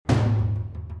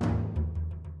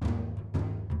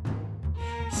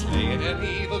Slaying an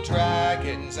evil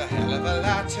dragon's a hell of a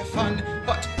lot of fun,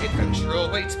 but adventure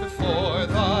awaits before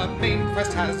the main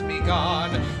quest has begun.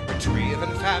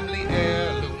 Retrieving family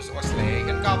heirlooms or slaying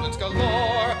goblins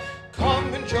galore.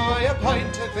 Come enjoy a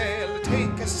pint of ale,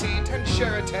 take a seat and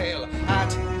share a tale at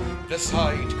the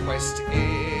Side Quest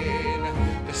Inn.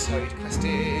 The Side Quest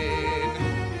Inn.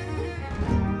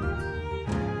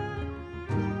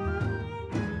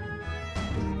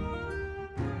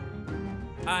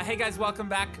 Hey guys, welcome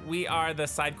back. We are the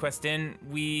Side Quest Inn.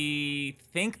 We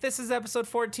think this is episode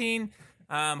 14.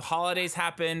 Holidays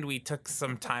happened. We took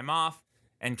some time off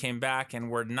and came back, and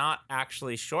we're not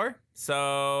actually sure.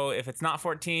 So if it's not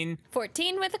 14...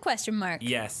 14 with a question mark.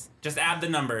 Yes. Just add the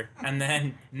number, and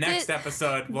then next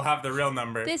episode, we'll have the real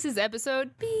number. This is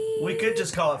episode B. We could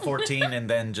just call it 14 and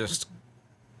then just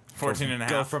 14 and a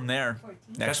half. go from there. 14.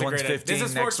 Next That's a one's great idea. 15, This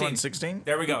is next 14. one's 16.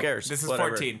 There we go. Who cares? This is Whatever.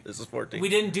 14. This is 14. We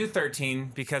didn't do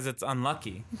 13 because it's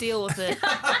unlucky. Deal with it.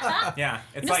 Yeah.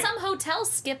 It's No, like... some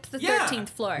hotels skip the Yeah. 13th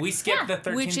floor. We skipped the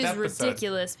 13th Which is episode.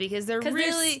 ridiculous because they're Because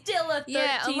really... there's still a 13th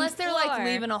yeah, unless they're like floor.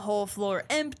 leaving a whole floor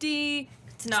empty.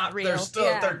 It's not real. There's still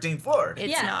Yeah. a 13th floor. It's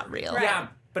Yeah. not real. Right. Yeah,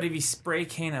 but if you spray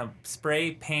paint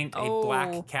a Oh.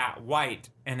 black cat white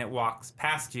and it walks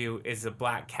past you, is the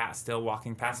black cat still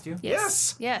walking past you?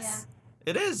 Yes. Yes.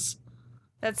 It is.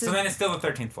 That's So then it's still the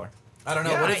 13th floor. I don't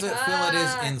know. Yeah. What does it feel it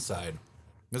is inside?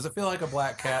 Does it feel like a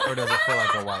black cat or does it feel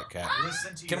like a white cat?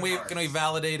 Can we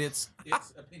validate its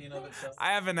opinion of itself?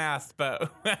 I haven't asked,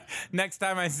 but next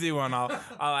time I see one, I'll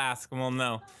ask and we'll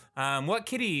know. What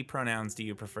kitty pronouns do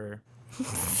you prefer?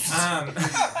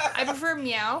 I prefer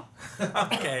meow.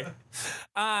 Okay.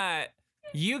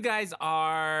 You guys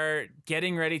are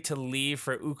getting ready to leave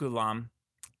for Ukulam,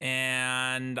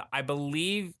 and I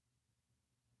believe.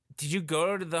 Did you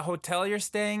go to the hotel you're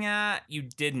staying at? You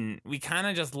didn't. We kind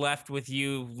of just left with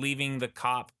you leaving the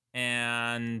cop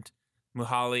and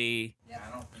Muhali.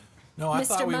 No, I Mr.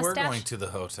 thought we were Mustache? going to the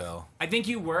hotel. I think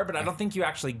you were, but I don't think you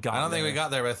actually got I don't think there. we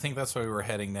got there, but I think that's where we were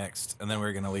heading next, and then we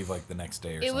were gonna leave like the next day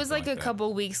or something. It was like a that.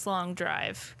 couple weeks long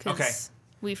drive because Okay.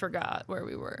 we forgot where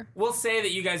we were. We'll say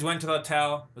that you guys went to the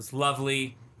hotel. It was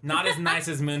lovely. Not as nice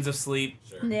as Moons of Sleep.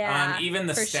 Yeah, Even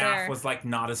the for staff sure. was like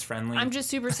not as friendly. I'm just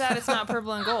super sad it's not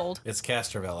purple and gold. It's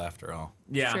Castorville after all.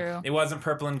 yeah. True. It wasn't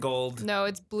purple and gold. No,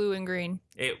 it's blue and green.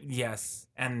 Yes,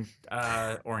 and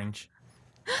orange.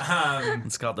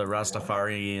 It's called the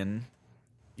Rastafarian.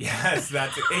 Yes,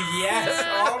 that's it. Yes.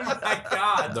 Oh my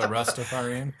God. The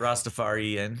Rastafarian.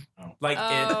 Rastafarian. Like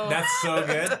Oh. it. That's so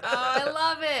good. Oh, I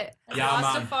love it. Yeah,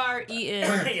 man. Rastafari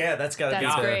Ian. Yeah, that's gotta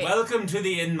That's be great. Welcome to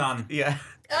the inn, man. Yeah.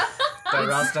 The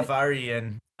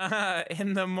Rastafarian.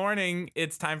 In the morning,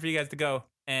 it's time for you guys to go,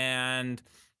 and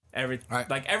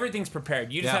Right. everything's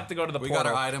prepared. You just have to go to the We portal.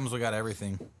 got our items. We got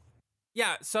everything.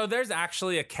 Yeah. So there's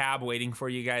actually a cab waiting for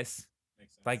you guys.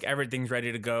 Like everything's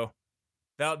ready to go.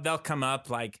 They'll come up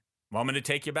like, want me to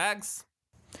take your bags?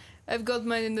 I've got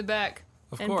mine in the back.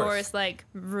 Of and course. Boris like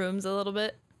rooms a little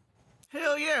bit.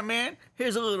 Hell yeah, man.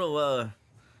 Here's a little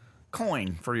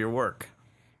coin for your work.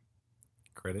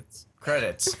 Credits.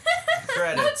 Credits.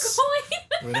 Credits.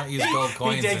 We don't use gold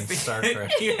coins in takes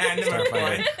StarCraft. You hand him a Starfighter.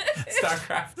 coin.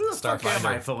 Starcraft. Am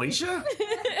I Starfighter. Felicia?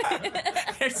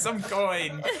 Here's some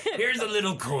coin. Here's a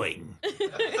little coin.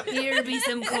 Here be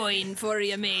some coin for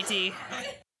you, matey.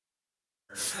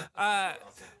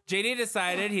 JD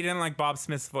decided he didn't like Bob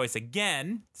Smith's voice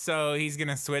again, so he's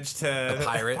gonna switch to The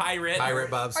pirate.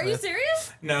 Pirate Bob Are Smith. you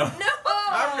serious? No.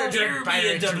 I'm the Here be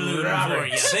a doubloon for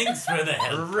you. Thanks for the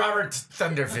help. Robert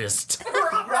Thunderfist.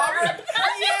 Robert.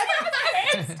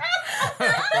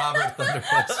 Robert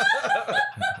Thunderfist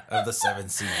of the Seven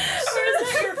Seas.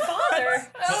 Where's your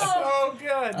father? So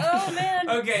good. Oh man.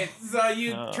 Okay, so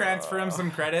you transfer him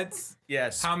some credits.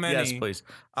 Yes. How many? Yes, please.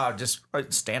 Just a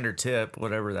standard tip,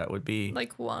 whatever that would be.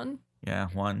 Like one. Yeah,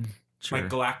 one. Sure. Like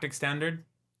Galactic Standard.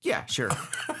 Yeah, sure.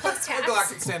 Plus tax.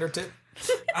 Galactic Standard tip.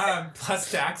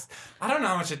 Plus tax. I don't know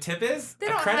how much a tip is. They A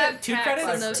don't credit? have 2 tax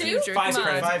credits? in the Two? future. 5 Come on.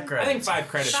 credits. 5 credits. I think 5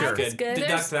 credits Sure. is good. is good. Deduct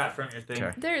There's- that from your thing.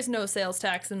 Okay. There is no sales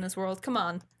tax in this world. Come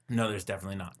on. No, there's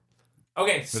definitely not.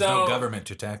 Okay, There's so no government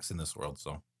to tax in this world,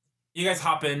 so. you guys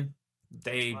hop in.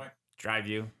 They drive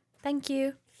you. Thank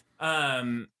you.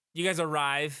 You guys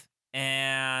arrive,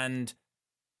 and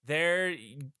there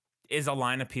is a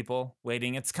line of people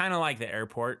waiting. It's kind of like the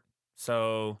airport,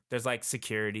 so there's like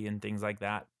security and things like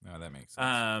that. No, that makes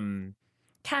sense.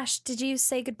 Cash, did you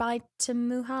say goodbye to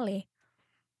Muhali?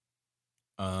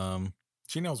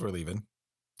 She knows we're leaving.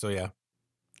 So yeah,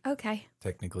 Okay.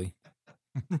 technically.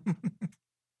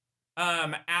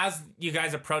 As you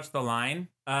guys approach the line,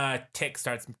 tick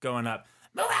starts going up.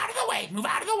 Move out of the way! Move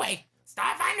out of the way!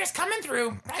 Starfinder's coming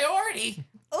through. Priority.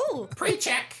 Oh,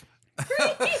 Pre-check.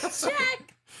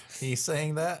 check. He's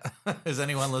saying that? Is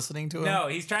anyone listening to him? No,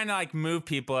 he's trying to like move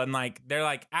people and like they're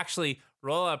like actually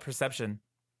roll a perception.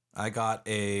 I got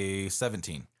a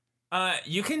 17.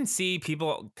 You can see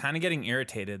people kind of getting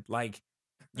irritated. Like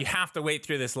you have to wait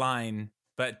through this line,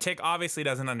 but Tick obviously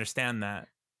doesn't understand that.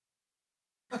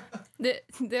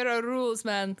 There are rules,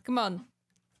 man. Come on.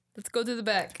 Let's go to the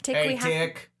back. Tick, Hey, we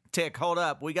have. Tick, hold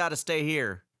up. We got to stay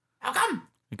here How come?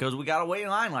 because we got to wait in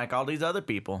line like all these other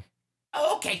people.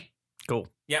 Oh, okay. Cool.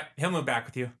 Yep, he'll move back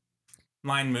with you.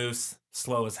 Line moves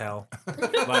slow as hell.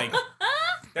 Like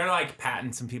they're like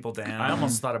patting some people down. I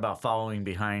almost thought about following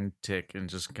behind Tick and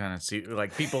just kind of see,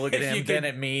 like, people look at If you him, then could-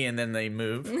 at me, and then they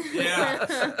move.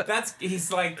 Yeah, he's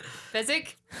like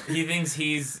Physic? he thinks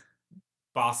he's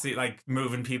bossy, like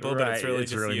moving people, but it's really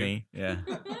just you. me. Yeah.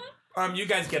 You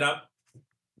guys get up.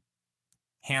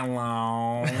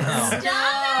 Hello. Again?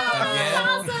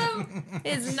 Awesome.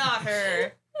 It's not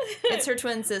her. It's her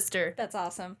twin sister. That's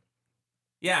awesome.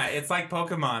 Yeah, it's like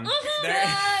Pokemon. They're-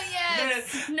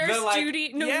 Yes. they're- Nurse the, like-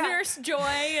 Judy, no, yeah. Nurse Joy,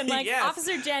 and like Yes.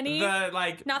 Officer Jenny. The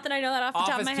like Not that I know that off the top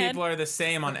of office my head. people are the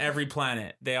same on every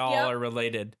planet. They all Yep. are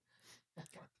related.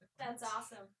 That's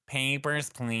awesome. Papers,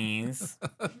 please.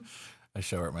 I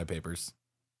show her my papers.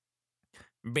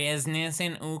 Business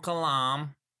in Ukalam.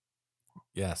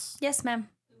 Yes. Yes, ma'am.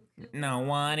 No,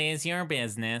 what is your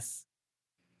business?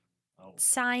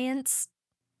 Science.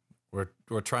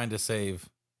 We're trying to save.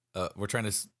 We're trying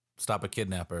to stop a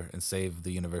kidnapper and save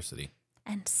the university.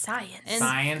 And science. And-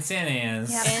 Science it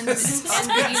is. Yep. And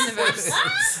the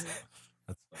universe.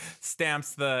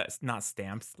 Stamps not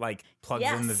stamps, like plugs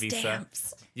Yes, in the visa.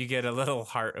 stamps. You get a little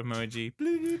heart emoji.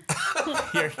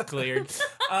 You're cleared.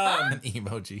 An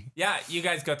emoji. Yeah, you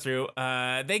guys go through.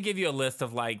 They give you a list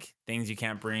of like things you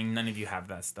can't bring. None of you have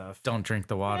that stuff. Don't drink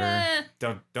the water. Eh.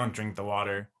 Don't drink the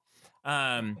water.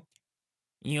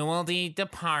 You will be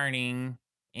departing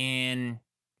in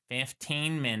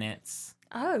 15 minutes.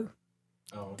 Oh,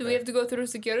 Do we have to go through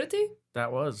security?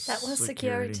 That was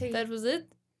security. That was it?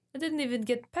 I didn't even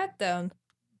get pat down.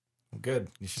 Good.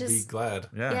 You should be Just- glad.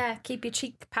 Yeah. Yeah, keep your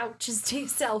cheek pouches to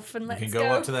yourself and You let's can go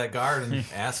up to that guard and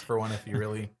ask for one if you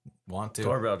really want to.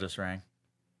 Doorbell just rang.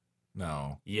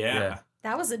 No. Yeah.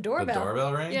 That was a The doorbell.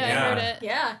 doorbell ring? Yeah, Yeah. I heard it.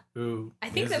 Yeah. Who I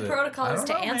think is the it? protocol I is don't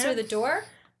to know, answer man. the door,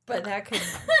 but that could.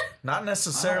 Not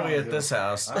necessarily at this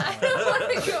house. I don't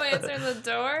want to go answer the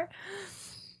door.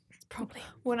 Probably.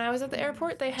 When I was at the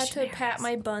airport, they had to pat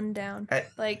my bun down. At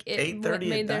Like it 8:30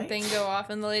 made at their night? thing go off,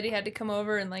 and the lady had to come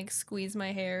over and like squeeze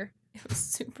my hair. It was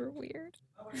super weird.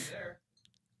 Nobody's there.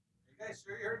 You guys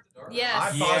sure you heard the door? Yes.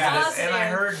 I Yeah. paused it, and I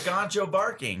heard Gancho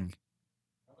barking.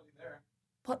 Nobody there.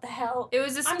 What the hell? It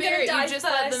was a I'm gonna spirit. die You just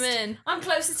let them first. in. I'm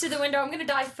closest to the window. I'm gonna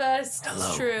die first.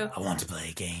 It's true. I want to play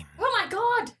a game. Oh my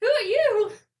god! Who are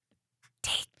you?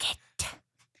 Take it.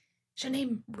 Is your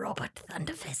name Robert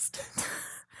Thunderfist?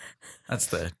 That's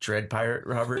the Dread Pirate,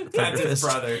 Robert. That's his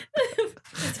Thunderfist. brother.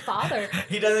 His father.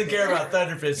 He doesn't care about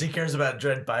Thunderfist. He cares about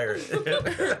Dread Pirate.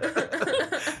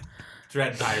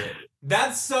 Dread Pirate.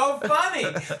 That's so funny.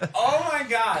 Oh my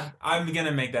god. I'm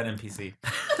gonna make that NPC.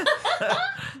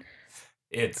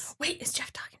 It's Wait, is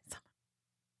Jeff talking to someone?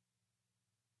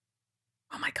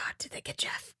 Oh my god, did they get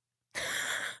Jeff?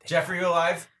 Jeffrey, you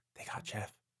alive? they got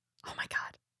Jeff. Oh my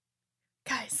god.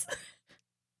 Guys.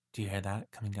 Do you hear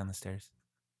that coming down the stairs?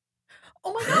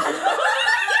 Oh my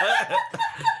god.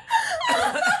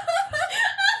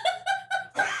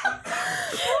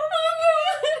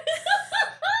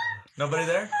 Nobody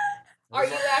there? Are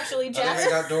you actually I think I Jeff?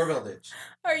 got doorbell ditch.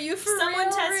 Are you for Someone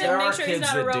real? tested There make are sure he's kids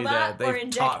not a that do robot that. or They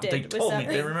injected with told me. something.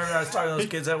 They remember I was talking to those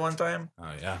kids that one time?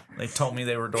 Oh, yeah. They told me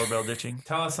they were doorbell ditching.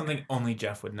 Tell us something only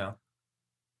Jeff would know.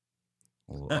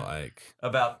 Like.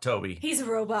 About Toby. He's a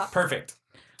robot. Perfect.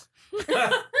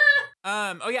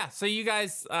 Oh yeah, so you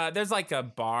guys there's like a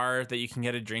bar that you can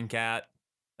get a drink at.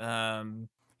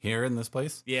 Here in this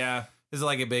place? Yeah. Is it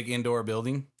like a big indoor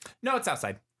building? No, it's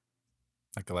outside.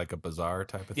 Like a bazaar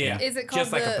type of Yeah. thing? Is it called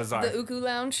Just like a the bazaar. Uku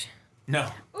Lounge? No.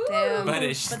 Damn. But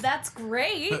it's But that's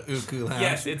great. Uku Lounge.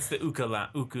 yes, it's the Uka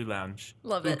Lounge.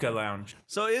 Love it. Uka Lounge.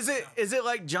 So is it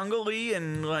like jungle-y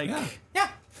and like... Yeah. Yeah.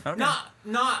 Okay.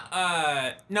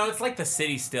 No, it's like the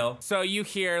city still. So you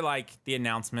hear like the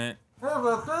announcement.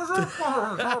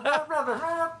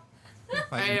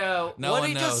 Like, no what one did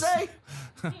he knows. just say?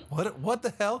 What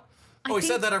the hell? Oh, he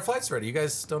think- said that our flight's ready. You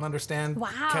guys don't understand Wow.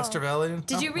 Castervellian?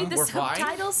 Did you read the we're flying?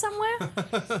 subtitles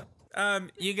somewhere?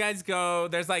 You guys go.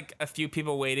 There's like a few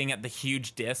people waiting at the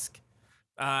huge disc,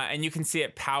 and you can see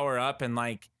it power up, and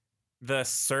like the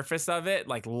surface of it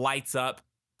like lights up,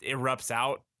 erupts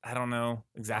out, I don't know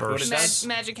exactly what it Bursts. does.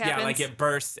 Magic happens. Yeah, like it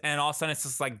bursts, and all of a sudden it's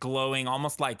just like glowing,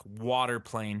 almost like water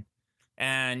plane.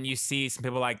 And you see some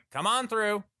people like, come on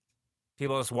through.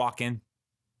 People just walk in.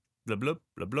 Blub, blub,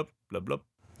 blub, blub, blub, blub.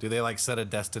 Do they like set a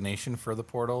destination for the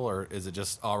portal, or is it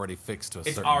just already fixed to a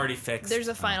It's certain? already fixed. There's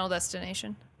a final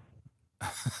destination.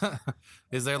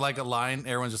 Is there like a line?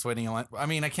 Everyone's just waiting in line. I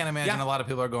mean, I can't imagine Yeah. a lot of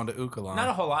people are going to Ukulon. Not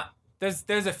a whole lot. There's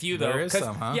a few though. There is 'cause,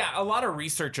 some, huh? Yeah, a lot of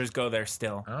researchers go there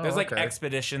still. Oh, There's like okay.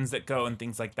 expeditions that go and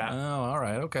things like that. Oh, all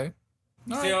right, okay.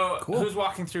 All right, So cool. who's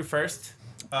walking through first?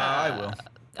 I will.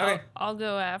 Okay. I'll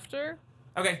go after.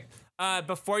 Okay.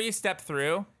 Before you step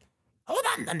through, hold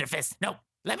on, Thunderfist. No,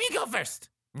 let me go first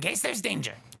in case there's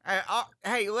danger.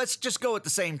 Hey, let's just go at the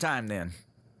same time then.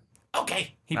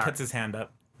 Okay. He All puts his hand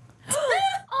up.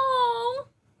 Oh.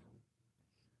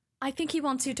 I think he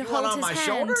wants you to You hold want on his my hand.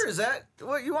 shoulder? Is that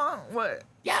what you want? What?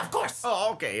 Yeah, of course.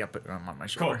 Oh, okay. Yeah, put him on my Cool.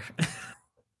 shoulder.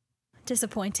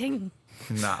 Disappointing.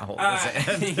 Not holding his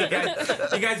hand.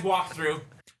 you guys walk through.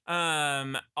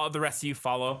 All the rest of you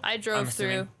follow. I drove I'm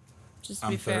assuming. through. Just to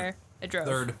I'm be third. fair. I drove.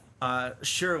 Third.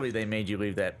 Surely they made you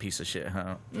leave that piece of shit,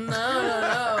 huh? No.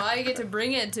 I get to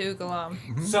bring it to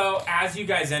Ukalam. So as you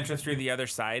guys enter through the other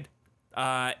side,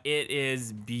 it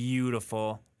is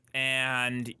beautiful,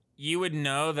 and you would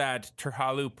know that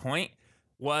Terhalu Point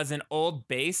was an old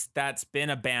base that's been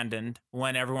abandoned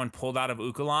when everyone pulled out of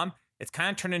Ukalam. It's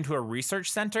kind of turned into a research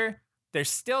center. There's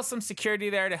still some security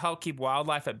there to help keep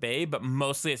wildlife at bay, but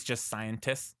mostly it's just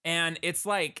scientists. And it's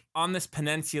like on this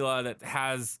peninsula that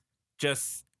has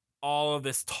just all of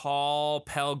this tall,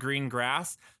 pale green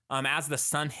grass. As the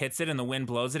sun hits it and the wind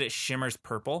blows it, it shimmers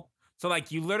purple. So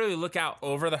like you literally look out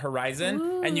over the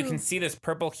horizon and you can see this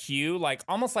purple hue, like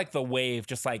almost like the wave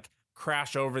just like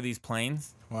crash over these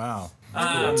plains. Wow.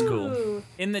 That's cool. Ooh.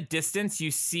 In the distance,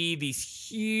 you see these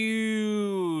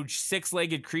huge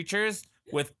six-legged creatures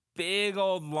with big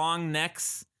old long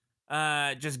necks,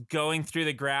 just going through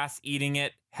the grass, eating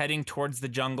it, heading towards the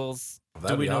jungles.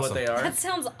 That'd be awesome. what they are? That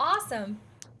sounds awesome.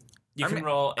 You can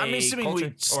roll a I'm assuming culture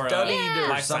we or a studied or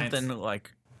life something science.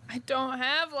 like. I don't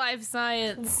have life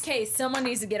science. Okay, someone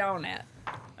needs to get on it.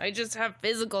 I just have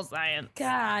physical science.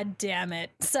 God damn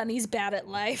it. Sonny's bad at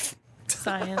life.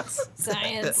 Science.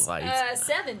 Science. Life.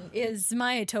 7 is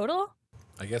my total.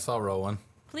 I guess I'll roll one.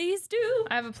 Please do.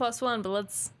 I have a +1, but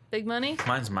let's big money.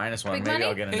 Mine's -1. Big Maybe money?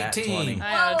 I'll get a nat 18. 20. I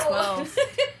had a Whoa. 12.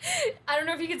 I don't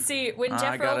know if you can see when I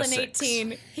Jeff got rolled a an 6.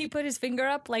 18, he put his finger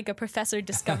up like a professor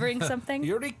discovering something.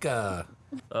 Eureka!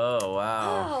 Oh,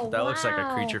 wow. Oh, That looks like a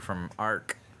wow. creature from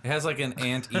Ark. It has like an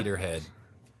anteater head.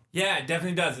 Yeah, it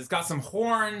definitely does. It's got some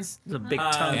horns. There's a big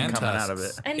tongue And coming out of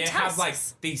tusks. it. And It tusks. has like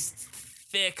these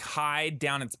thick hide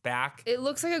down its back. It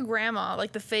looks like a grandma.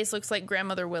 Like the face looks like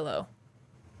Grandmother Willow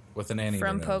With an anteater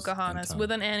from nose and Pocahontas tongue.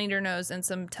 with an anteater nose and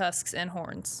some tusks and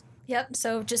horns. Yep,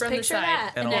 so just From the picture side.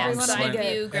 that. And And a long everyone will Side be slender-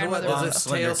 good. view, And what, Grandmother does Willow. its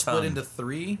Slender tail split tongue. into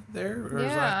 3 there? Or is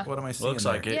Yeah. that, what am I seeing Looks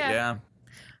like there? it, Yeah. yeah.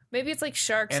 Maybe it's like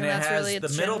sharks And and, it that's has really the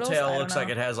its middle genitals? I tail don't looks like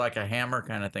know. it has like a hammer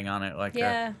kind of thing on it, like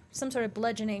Yeah, some sort of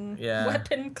bludgeoning Yeah.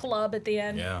 weapon club at the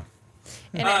end. Yeah.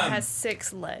 And it has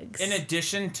 6 legs. In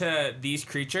addition to these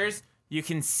creatures, you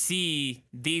can see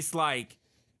these like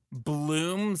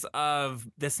blooms of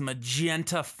this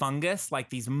magenta fungus, like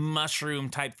these mushroom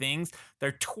type things.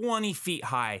 They're 20 feet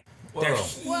high. They're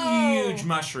huge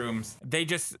mushrooms.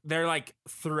 They're like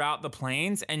throughout the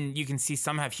plains, and you can see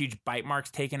some have huge bite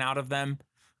marks taken out of them.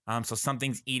 So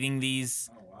something's eating these.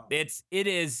 It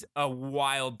is a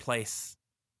wild place.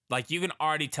 Like you can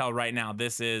already tell right now,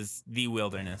 this is the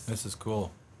wilderness. This is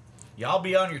cool. Y'all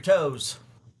be on your toes.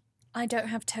 I don't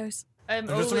have toes. I'm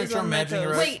Just to make always sure I'm on my imagining it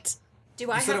toes. right. Wait, do I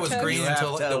You have said it was toes? green You have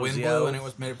until the toes, wind yo. blew and it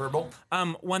was made purple?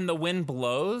 When the wind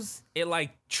blows, it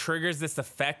like triggers this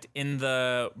effect in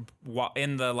the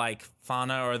like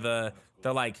fauna or the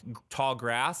like tall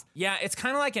grass. Yeah, it's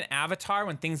kind of like an avatar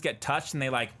when things get touched and they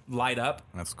like light up.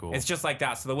 That's cool. It's just like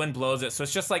that. So the wind blows it. So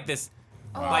it's just like this.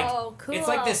 Oh, Like cool. it's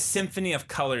like this symphony of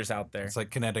colors out there. It's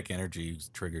like kinetic energy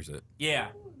triggers it. Yeah,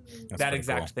 That's that pretty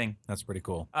exact cool. thing. That's pretty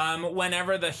cool.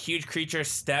 Whenever the huge creatures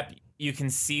step, you can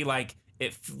see like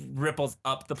it ripples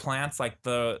up the plants, like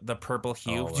the purple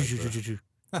hue. Oh, like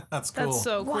That's cool. That's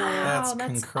so cool. Wow. That's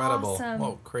that's incredible. awesome.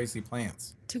 Whoa, crazy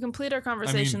plants. To complete our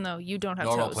conversation, though, you don't have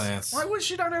Normal toes. plants. Why would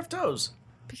she not have toes?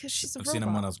 Because she's a I've robot. seen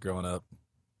them when I was growing up.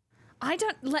 I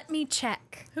don't. Let me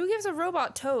check. Who gives a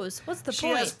robot toes? What's the She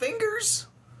point? has fingers?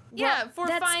 Yeah, for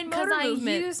That's fine because motor I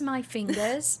movement. use my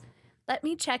fingers. Let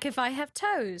me check if I have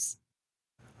toes.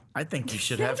 I think you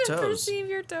should You have have to toes. perceive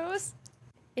your toes.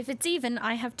 If it's even,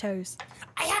 I have toes.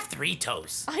 I have 3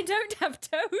 toes. I don't have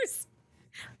toes.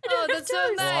 Oh, that's so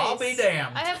nice. Well, I'll be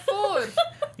damned. I have 4.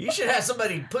 You should have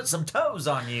somebody put some toes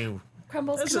on you.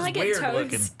 Crumbles, This can is I get weird toes?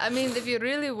 looking. I mean, if you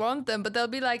really want them, but they'll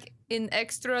be like in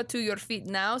extra to your feet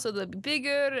now, so they'll be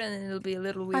bigger and it'll be a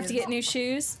little I weird. have to get new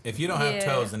shoes. If you don't have Yeah.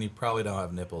 toes, then you probably don't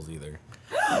have nipples either.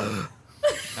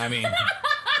 I mean,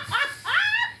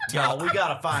 No, we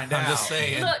gotta find out. I'm just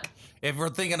saying. Look. If we're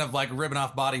thinking of like ripping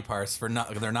off body parts they're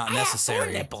not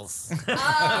necessary. nipples. I've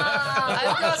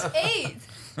got 8.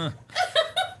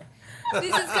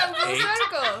 This has come full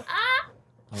circle. Oh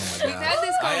my We've god. had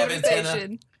this I have antenna.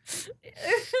 conversation.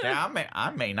 Yeah,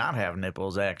 I may not have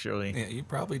nipples actually. Yeah, you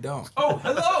probably don't. Oh,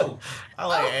 hello. I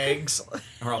like eggs.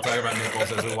 Or I'll talk about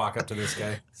nipples as we walk up to this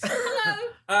guy.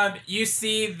 You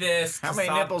see this. How many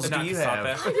nipples do you have?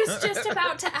 I was just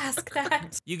about to ask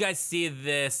that. You guys see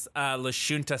this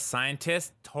Lashunta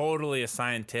scientist, totally a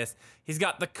scientist. He's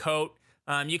got the coat.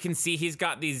 You can see he's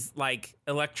got these like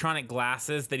electronic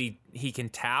glasses that he can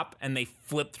tap, and they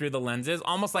flip through the lenses,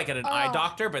 almost like at an eye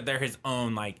doctor, but they're his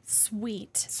own, like,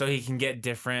 Sweet. so he can get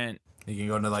different. You can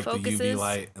go into like the UV Focuses.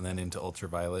 light and then into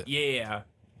ultraviolet. Yeah.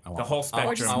 I want, The whole I spectrum. want,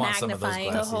 Or just I want some of those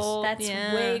magnifying. glasses. The whole- That's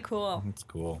Yeah. way cool. That's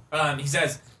cool. He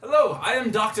says, "Hello, I am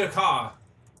Dr. Carr.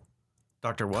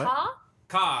 Doctor what? Huh?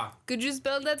 Carr. Could you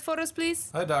spell that for us,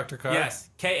 please? Hi, Dr. Carr. Yes,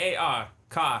 K-A-R.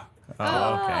 Carr.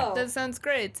 Oh, okay. Oh. That sounds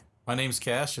great. My name's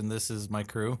Cash, and this is my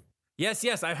crew. Yes,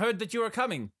 I heard that you are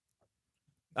coming.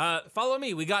 Follow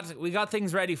me. We got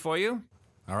things ready for you.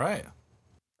 All right.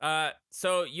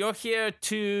 So you're here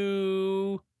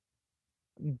to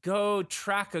go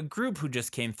track a group who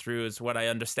just came through, is what I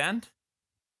understand.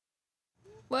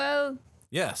 Well,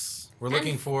 Yes, we're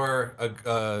looking for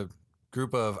a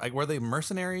group of were they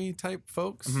mercenary type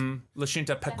folks? Mm-hmm.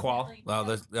 Lashunta Pequal.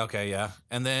 Oh, okay, yeah.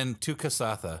 And then two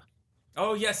Kasatha.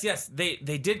 Oh yes, they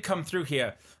did come through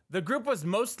here. The group was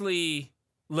mostly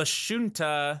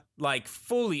Lashunta, like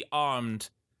fully armed.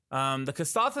 The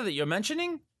Kasatha that you're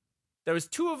mentioning, there was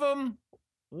 2 of them.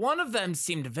 One of them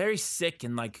seemed very sick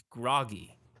and like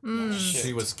groggy.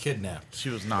 She was kidnapped. She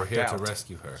was We're knocked here out. to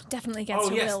rescue her. Definitely against Oh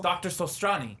your yes, will. Dr.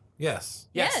 Sostrani. Yes.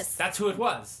 Yes. That's who it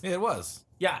was. Yeah, it was.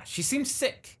 Yeah, she seemed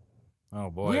sick. Oh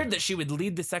boy. Weird that she would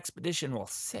lead this expedition while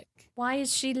sick. Why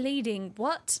is she leading?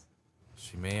 What?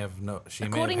 She may have no. She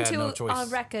According may have had to no choice. our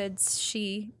records,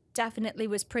 she definitely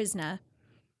was prisoner.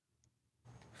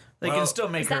 They Well, can still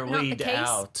make is that her not the lead case?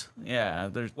 out. Yeah,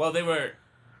 there's. Well,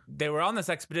 they were on this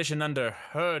expedition under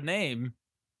her name.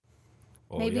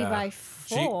 Well, Maybe yeah. by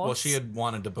Well, she force. had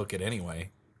wanted to book it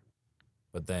anyway,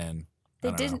 but then They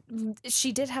I don't know. didn't.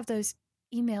 She did have those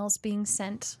emails being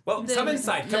sent. Well, The come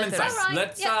inside. Come letters.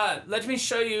 inside. All right, Let me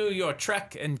show you your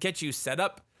trek and get you set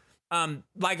up.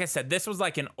 Like I said, this was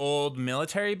like an old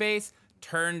military base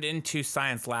turned into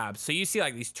science labs. So you see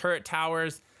like these turret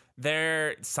towers.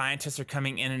 Their scientists are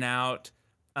coming in and out.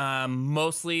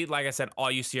 Mostly, like I said, all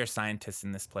you see are scientists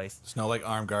in this place. There's no like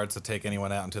armed guards to take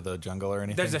anyone out into the jungle or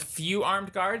anything. There's a few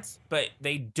armed guards, but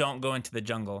they don't go into the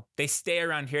jungle. They stay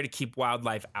around here to keep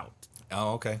wildlife out.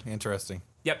 Oh, okay. Interesting.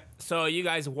 Yep. So you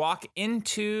guys walk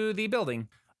into the building.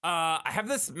 I have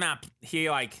this map. He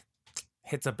like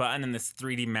hits a button and this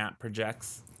 3D map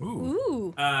projects. Ooh.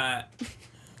 Ooh.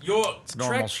 Your It's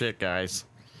normal trek, shit, guys.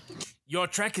 your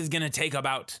trek is gonna take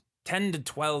about 10 to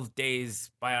 12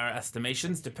 days by our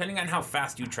estimations, depending on how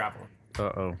fast you travel.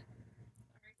 Uh-oh.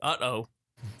 Uh-oh.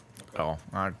 Oh,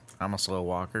 I'm a slow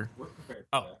walker.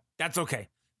 Oh, that's okay.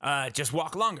 Just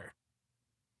walk longer.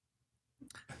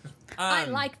 I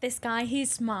like this guy.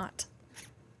 He's smart.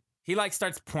 He like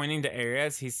starts pointing to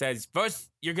areas. He says, first,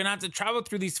 you're gonna have to travel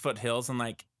through these foothills, and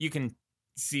like you can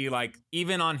see, like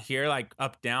even on here, like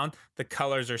up down, the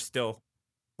colors are still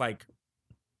like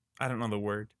I don't know the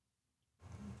word.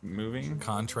 Moving.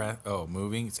 Contrast. Oh,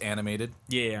 moving. It's animated.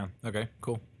 Yeah. Okay.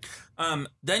 Cool.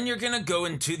 Then you're gonna go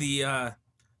into the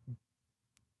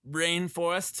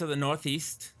rainforest to the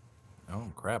northeast.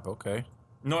 Oh crap. Okay.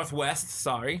 Northwest,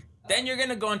 sorry. Then you're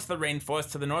gonna go into the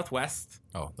rainforest to the northwest.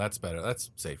 Oh, that's better.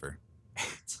 That's safer.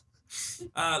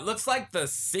 Looks like the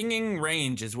Singing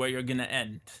Range is where you're gonna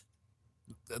end.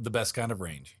 The best kind of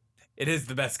range. It is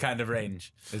the best kind of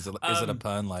range. Is it a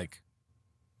pun? Like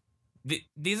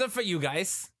These are for you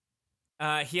guys.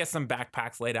 He has some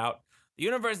backpacks laid out. The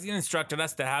university instructed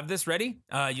us to have this ready.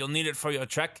 You'll need it for your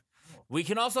trek. We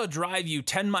can also drive you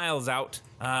 10 miles out,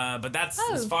 but that's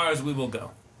as far as we will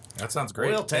go. that sounds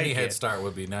great. We'll take Any head it. start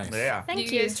would be nice. Yeah. Thank you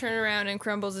you. guys turn around and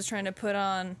Crumbles is trying to put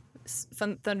on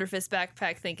Thunderfist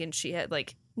backpack, thinking she had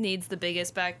like needs the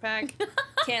biggest backpack.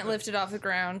 Can't lift it off the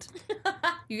ground.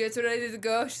 You guys are ready to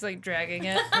go? She's like dragging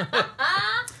it.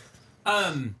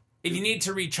 If you need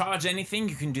to recharge anything,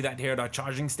 you can do that here at our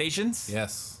charging stations.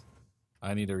 Yes.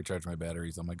 I need to recharge my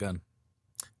batteries on my gun.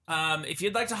 If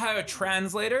you'd like to hire a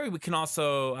translator, we can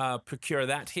also procure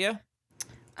that here.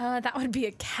 That would be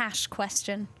a cash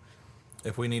question.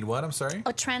 If we need what? I'm sorry?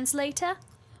 A translator?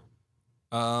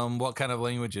 What kind of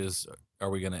languages are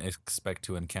we going to expect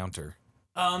to encounter?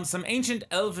 Some ancient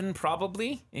Elven,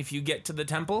 probably, if you get to the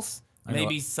temples.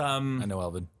 Maybe I some, know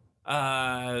Elven.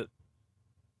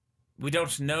 we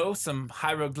don't know, some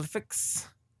hieroglyphics.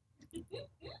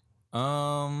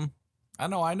 I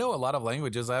know a lot of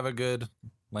languages. I have a good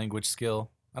language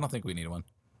skill. I don't think we need one.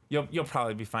 You'll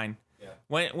probably be fine.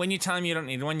 Yeah. When you tell him you don't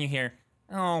need one, you hear,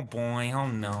 "Oh boy, oh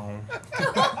no."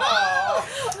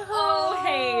 Oh,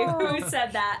 hey, who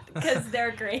said that? Because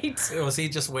they're great. Was he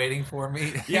just waiting for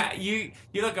me? Yeah, you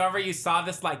look over, you saw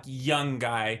this like young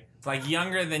guy, like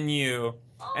younger than you,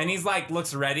 and he's like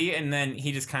looks ready, and then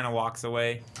he just kind of walks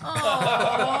away.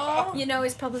 You know,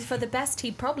 it's probably for the best.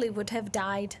 He probably would have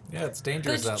died. Yeah, it's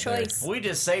dangerous Good out choice. We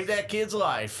just saved that kid's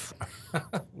life. there.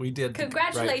 We did. the right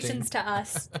Congratulations thing. to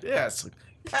us. Yes.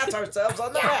 Pat ourselves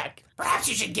on the back. Perhaps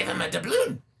you should give him a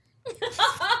doubloon.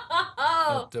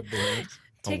 Oh, Doubloon.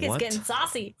 Tick is what? getting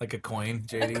saucy. Like a coin,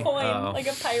 A JD. coin, Oh. like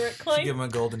a pirate Should coin. give him a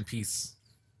golden piece.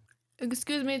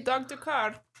 Excuse me, Dr.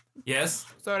 Carr. Yes.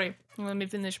 Sorry, let me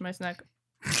finish my snack.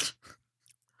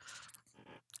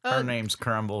 Her name's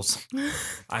Crumbles.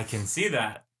 I can see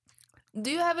that.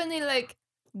 Do you have any like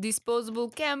disposable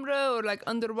camera or like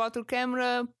underwater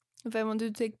camera if I want to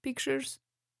take pictures?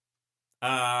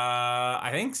 I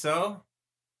think so.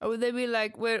 Or would they be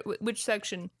like which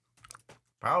section?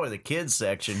 Probably the kids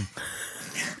section.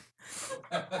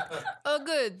 Oh,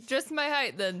 good. Just my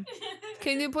height then.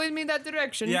 Can you point me that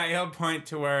direction? Yeah, he'll point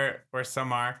to where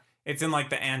some are. It's in like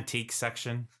the antique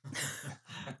section.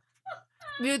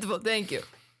 Beautiful. Thank you.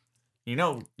 You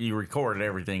know you record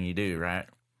everything you do, right?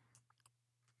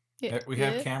 Yeah, We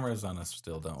have cameras on us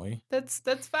still, don't we? That's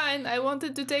fine. I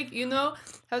wanted to take, you know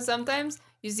how sometimes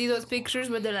you see those pictures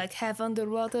where they're like half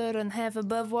underwater and half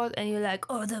above water, and you're like,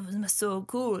 oh, that was so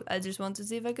cool. I just want to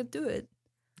see if I could do it.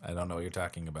 I don't know what you're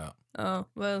talking about. Oh,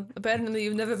 well, apparently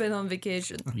you've never been on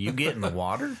vacation. You get in the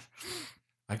water?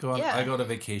 I go Yeah. to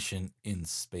vacation in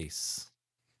space,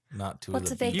 not to What's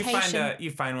the a beach. vacation?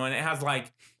 You find one. It has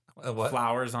like What?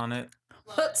 flowers on it.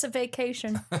 What's a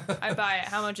vacation? I buy it.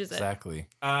 How much is it? Exactly.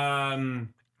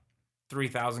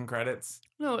 3,000 credits.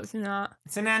 No, it's not.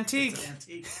 It's an antique.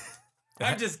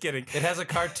 I'm just kidding. It has a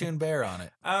cartoon bear on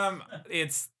it.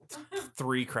 It's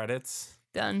 3 credits.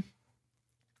 Done.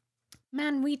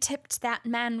 Man, we tipped that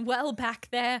man well back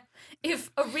there.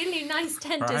 If a really nice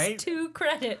tent Right? is 2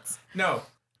 credits. No,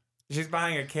 she's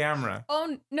buying a camera.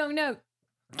 Oh, no.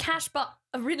 Cash bought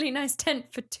a really nice tent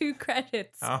for 2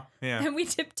 credits. Oh, yeah. And we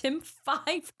tipped him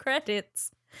 5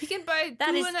 credits. You can buy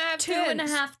That is 2.5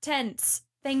 2.5 tents.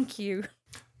 Thank you.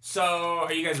 So,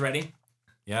 are you guys ready?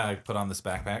 Yeah, I put on this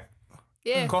backpack.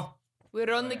 Yeah, Cool.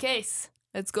 we're on the case.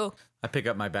 Let's go. I pick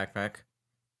up my backpack.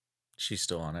 She's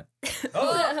still on it.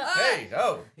 Oh, Hey,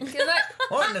 Can I?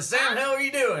 what in the Sam hell are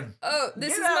you doing? Oh,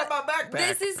 this Get is out my, of my backpack.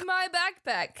 This is my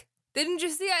backpack. Didn't you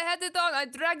see I had it on? I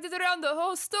dragged it around the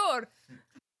whole store.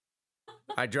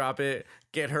 I drop it,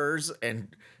 get hers,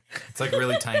 and It's like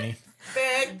really tiny.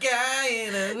 bad guy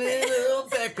in a little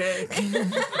backpack.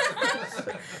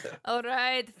 All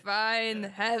right, fine,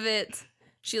 have it.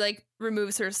 She like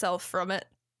removes herself from it.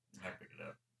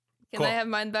 Can Cool. I have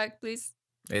mine back, please?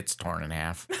 It's torn in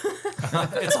half.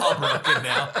 It's all broken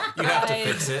now. You have to Fine.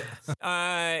 fix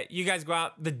it. You guys go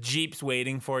out. The Jeep's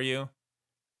waiting for you.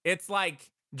 It's like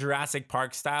Jurassic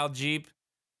Park style Jeep.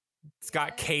 It's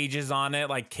got cages on it,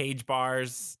 like cage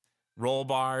bars, roll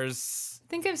bars. I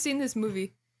think I've seen this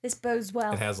movie. This bodes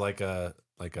well. It has like a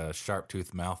sharp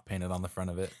tooth mouth painted on the front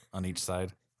of it on each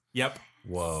side. Yep.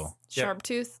 Whoa. Yep. Sharp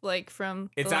Tooth, like from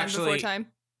It's The Land Before actually- Time.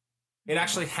 It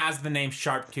actually has the name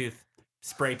Sharp Tooth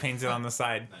spray painted on the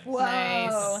side. Whoa.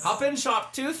 Nice. Hop in,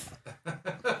 Sharp Tooth.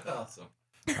 Awesome.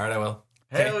 All right, I will.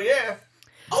 Hell yeah.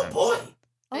 Oh boy.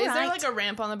 All Is there right. like a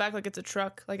ramp on the back, like it's a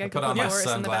truck? Like I, I could put on my Boris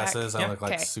in the back. sunglasses. I Yeah. look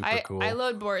like Okay, super cool. I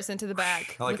load Boris into the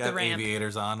back I like with the have ramp.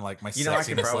 aviators on, like my You know, I sexiness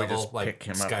could probably level, just like pick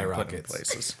him up and put him skyrockets.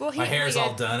 places. Well, My hair's all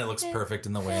get- done. It looks perfect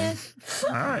in the wind.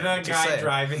 All right. The just guy saying.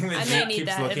 driving the I may Jeep need keeps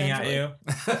that looking eventually.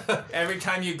 at you. Every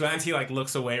time you glance, he like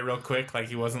looks away real quick, like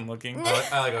he wasn't looking.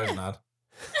 I like always nod.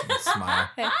 And smile.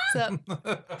 Hey, what's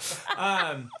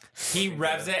up? He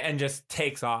revs it and just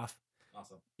takes off.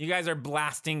 Awesome. You guys are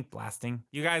blasting.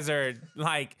 You guys are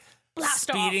like Blast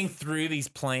speeding off. through these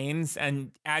plains,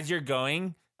 and as you're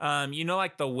going, you know,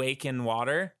 like the wake in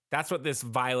water. That's what this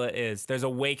violet is. There's a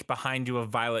wake behind you of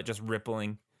violet just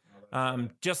rippling,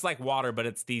 just like water, but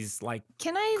it's these like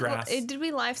Can I? Grass. Did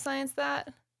we life science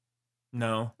that?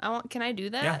 No. Can I do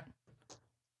that?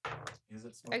 Yeah.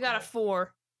 I got a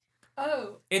 4.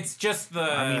 Oh. It's just the.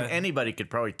 I mean, anybody could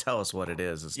probably tell us what it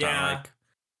is. It's not like.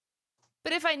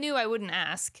 But if I knew, I wouldn't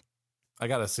ask. I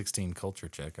got a 16 culture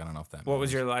check. I don't know if that. What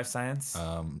was your life science?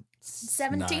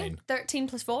 17? 9. 13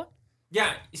 plus 4?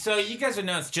 Yeah, so you guys would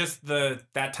know it's just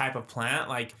that type of plant.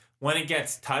 Like when it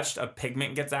gets touched, a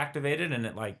pigment gets activated, and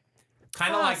it like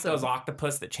kind of like Awesome. those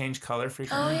octopus that change color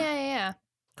frequently. Oh, yeah.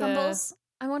 Crumbles,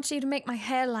 I want you to make my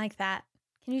hair like that.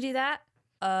 Can you do that?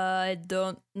 I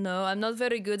don't know. I'm not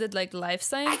very good at like life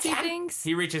sciencey things.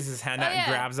 He reaches his hand Oh, out and yeah.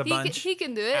 grabs a bunch He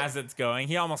can do it. as it's going.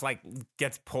 He almost like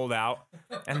gets pulled out,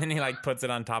 and then he like puts it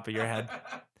on top of your head.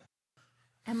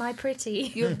 Am I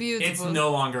pretty? You're It's beautiful.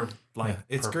 no longer like Yeah,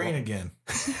 it's purple. green again.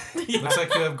 Looks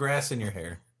like you have grass in your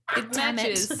hair. It Damn it.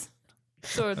 matches.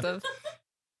 Sort of.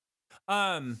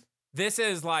 This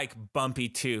is like bumpy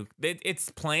too. It's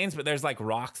plains, but there's like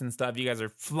rocks and stuff. You guys are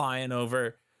flying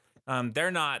over.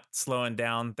 They're not slowing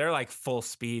down. They're like full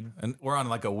speed. And we're on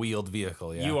like a wheeled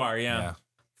vehicle. Yeah. You are, yeah.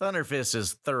 Thunderfist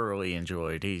is thoroughly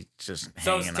enjoyed. He's just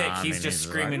So hanging Stick, on. he's and just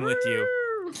like, screaming with you.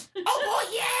 Oh,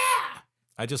 boy, yeah!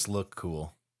 I just look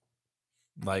cool.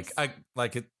 I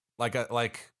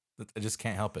just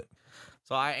can't help it.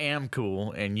 So I am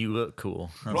cool, and you look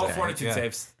cool. Roll Okay. fortitude Yeah.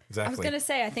 saves. Exactly. I was going to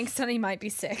say, I think Sunny might be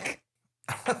sick.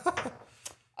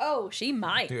 Oh, she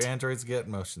might. Do androids get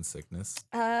motion sickness?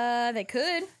 They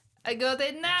could. I got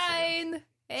a 9.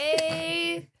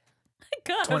 Hey. I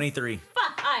got 23.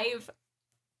 a 5.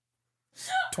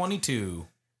 22.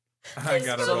 I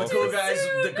got a So roll.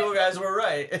 the cool guys were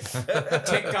right.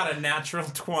 Tick got a natural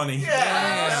 20.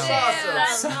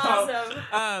 That's So,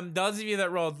 awesome. those of you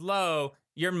that rolled low,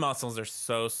 your muscles are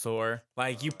so sore.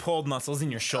 Like you pulled muscles in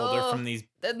your shoulder Oh. from these.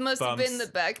 That must have been the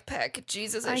Bumps. backpack.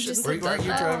 Jesus, I I should just- have Weren't done you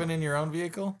that. driving in your own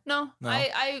vehicle? No, No?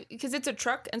 I because it's a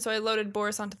truck, and so I loaded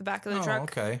Boris onto the back of the Oh, truck.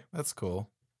 okay. That's cool.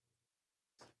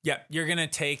 Yeah, you're gonna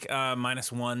take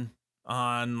 -1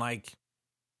 on like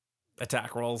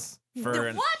attack rolls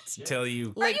for What? until you.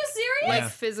 Are Like- you serious? Like Yeah.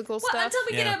 physical What, stuff. until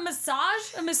we Yeah. get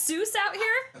a masseuse out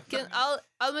here?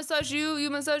 I'll massage you.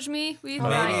 You massage me. We All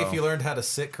Maybe right. if you learned how to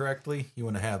sit correctly, you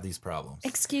wouldn't have these problems.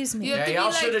 Excuse me. You have Yeah, to be y'all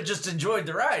like- should have just enjoyed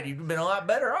the ride. You'd been a lot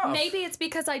better off. Maybe it's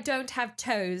because I don't have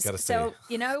toes. Gotta So, say.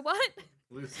 you know what?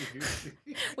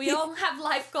 We all have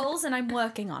life goals, and I'm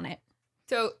working on it.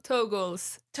 toe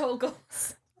goals. Toe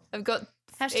goals. I've got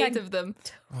Hashtag 8 of them.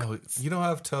 Oh, you don't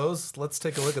have toes? Let's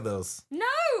take a look at those. No,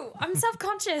 I'm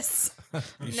self-conscious. You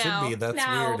No. should be. That's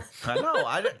No. weird. I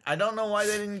know. I don't know why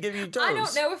they didn't give you toes. I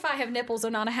don't know if I have nipples or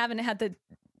not. I haven't had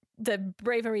the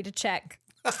bravery to check.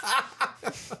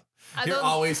 I You're don't.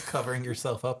 always covering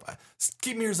yourself up.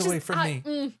 Keep mirrors away from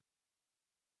me.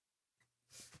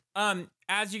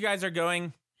 As you guys are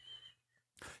going,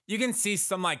 you can see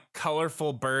some like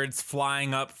colorful birds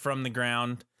flying up from the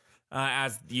ground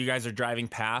as you guys are driving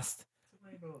past.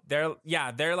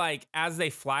 They're like as they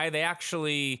fly, they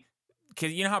actually,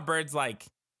 cause you know how birds like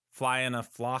fly in a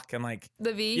flock and like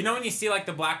The V. you know when you see like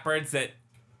the blackbirds that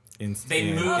they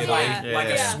In move Italy. like Yeah. like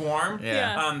a Yeah. swarm.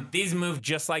 Yeah. These move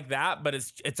just like that, but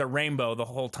it's a rainbow the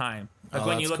whole time. Like Oh,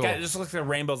 when you that's look at it, cool. it just looks like the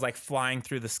rainbow's like flying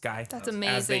through the sky. That's As they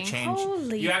amazing. change,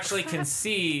 Holy you actually can crap.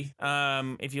 see,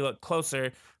 if you look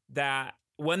closer, that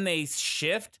when they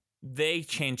shift, they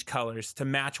change colors to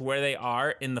match where they are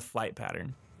in the flight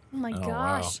pattern. Oh my Oh,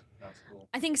 gosh.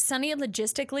 I think Sunny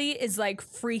logistically is like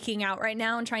freaking out right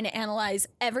now and trying to analyze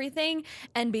everything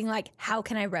and being like, how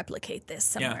can I replicate this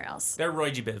somewhere else? They're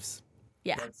Roy Bivs.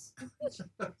 Yeah.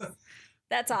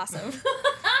 That's awesome.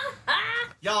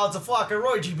 Y'all, it's a flock of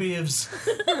Roy G. Bivs.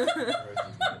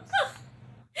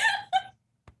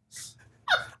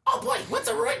 Oh boy, what's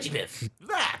a Roy Biv?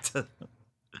 That.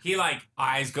 He like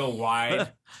eyes go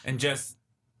wide and just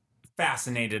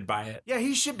fascinated by it. Yeah,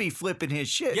 he should be flipping his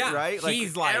shit, Yeah, right?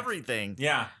 he's like- everything.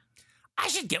 Yeah. I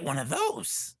should get one of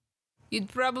those. You'd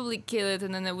probably kill it,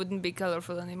 and then it wouldn't be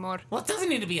colorful anymore. Well, it doesn't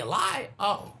need to be alive.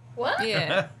 Oh. What?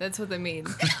 Yeah, that's what I mean.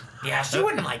 Yeah, she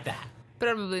wouldn't like that.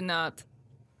 Probably not.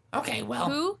 Okay, well.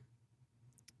 Who?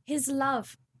 His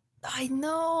love. I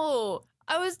know.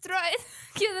 I was trying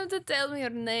to get him to tell me her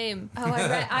name. Oh,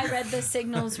 I read the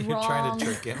signals You're wrong. trying to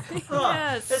trick him. Huh,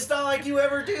 Yes. It's not like you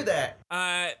ever do that.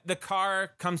 The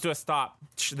car comes to a stop.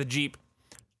 The Jeep.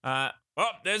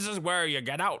 This is where you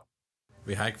get out.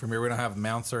 We hike from here. We don't have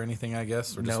mounts or anything, I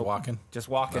guess. We're just Nope. walking. Just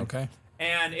walking. Okay.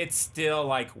 And it's still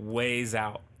like ways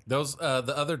out. Those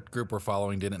the other group we're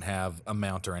following didn't have a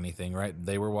mount or anything, right?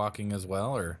 They were walking as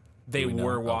well, or They do we know?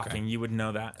 were Okay. walking. You would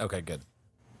know that. Okay, good.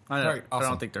 I Alright,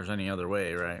 awesome. don't think there's any other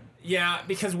way, right? Yeah,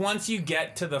 because once you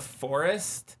get to the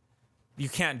forest, you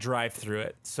can't drive through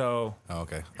it. So Oh,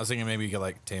 okay. I was thinking maybe you could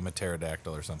like tame a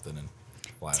pterodactyl or something and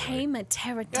fly away. Tame a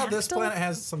pterodactyl. Yeah, this planet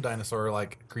has some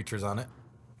dinosaur-like creatures on it.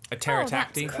 a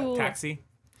pterodactyl cool. taxi.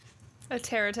 A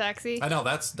pterataxi. I know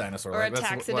that's dinosaur. Or a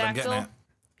That's what I'm getting taxidactyl. at.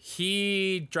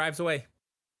 He drives away.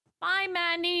 Bye,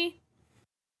 Manny.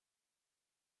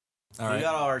 All We right.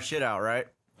 got all our shit out, right?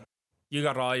 You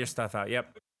got all your stuff out.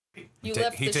 Yep. You Ta-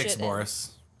 left he the takes shit in.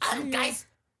 Boris. Guys,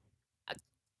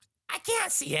 I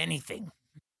can't see anything.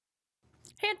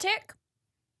 Here, Tick.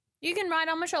 You can ride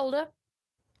on my shoulder.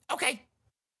 Okay.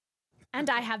 And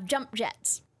I have jump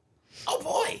jets. Oh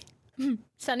boy.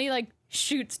 Sunny, like,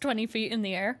 shoots 20 feet in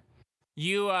the air.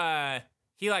 You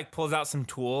he like pulls out some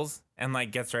tools and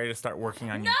like gets ready to start working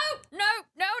on you.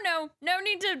 No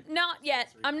need to, not yet.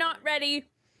 I'm not ready.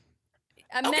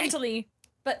 Mentally.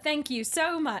 But thank you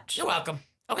so much. You're welcome.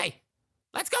 Okay.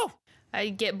 Let's go. I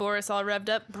get Boris all revved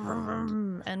up,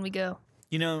 and we go.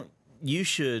 You know, you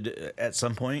should at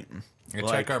some point, Yeah,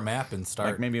 like- check our map and start.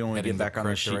 like maybe when we heading get back on the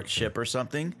correct direction. ship or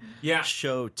something, Yeah.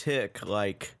 show Tick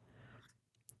like,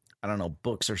 I don't know,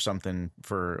 books or something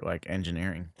for like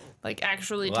engineering. Like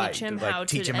actually Like, teach him like, how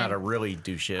teach to him how to really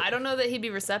do shit. I don't know that he'd be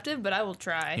receptive, but I will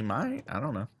try. He might. I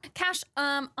don't know. Cash,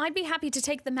 I'd be happy to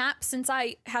take the map since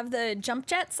I have the jump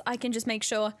jets. I can just make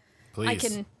sure Please. I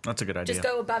can That's a good idea. just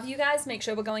go above you guys, make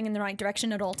sure we're going in the right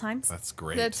direction at all times. That's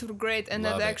great. That's great, and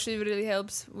Love that it. actually really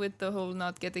helps with the whole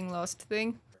not getting lost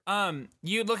thing.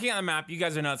 You looking at the map, you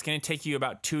guys know it's gonna take you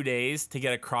about 2 days to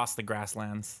get across the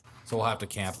grasslands. So we'll have to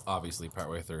camp, obviously,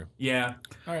 partway through. Yeah.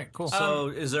 All right, cool. So,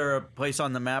 is there a place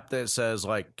on the map that says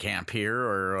like camp here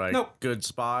or like Nope. good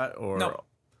spot or? Nope.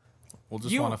 we'll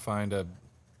just you- want to find a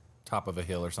top of a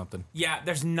hill or something. Yeah,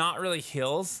 there's not really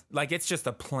hills. Like it's just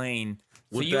a plain.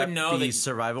 So Would you that would know be that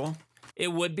survival? it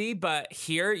would be, but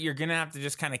here you're gonna have to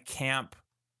just kind of camp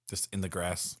Just in the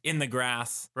grass. in the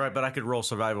grass. Right, but I could roll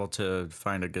survival to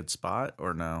find a good spot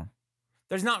or no?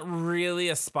 There's not really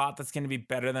a spot that's gonna be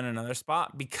better than another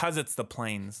spot because it's the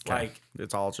plains. Okay. Like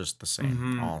It's all just the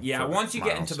same. All yeah, for once you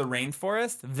get miles. into the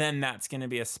rainforest, then that's gonna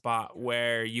be a spot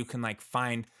where you can like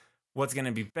find what's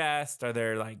gonna be best. Are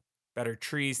there like better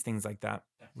trees, things like that.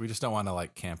 We just don't want to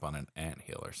like camp on an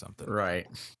anthill or something. Right.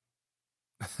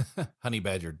 Honey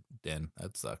badger den.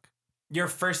 That'd suck. Your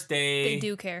first day They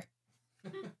do care.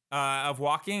 of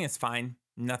walking is fine.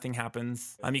 Nothing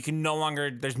happens. You can no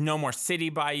longer. There's no more city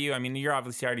by you. I mean, you're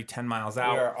obviously already 10 miles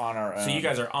out. We are on our own. So you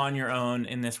guys are on your own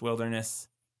in this wilderness,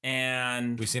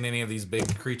 and We seen any of these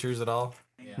big creatures at all?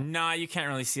 nah, you can't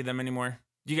really see them anymore.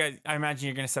 You guys, I imagine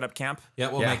you're gonna set up camp. Yeah,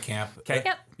 we'll Yeah. make camp. Okay.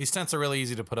 Yep. These tents are really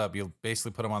easy to put up. You'll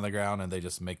basically put them on the ground and they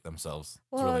just make themselves.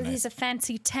 It's Whoa, really these nice. are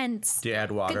fancy tents. Do you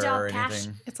add water job, or Cash.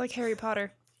 anything? It's like Harry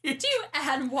Potter. Do you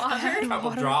add water?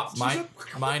 Couple drops.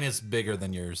 Mine is bigger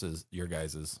than yours is your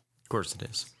guys's. Of course it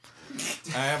is.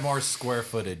 I have more square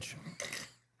footage.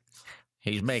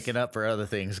 He's making up for other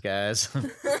things, guys.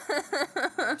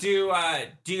 Do you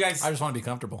guys I just want to be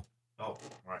comfortable.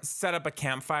 set up a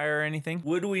campfire or anything?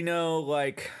 Would we know,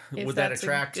 like, If would that that's a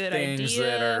attract good things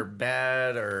that idea. are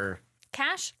bad or?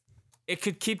 Cash? It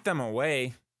could keep them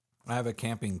away. I have a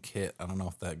camping kit. I don't know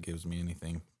if that gives me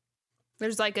anything.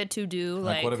 There's like a to-do,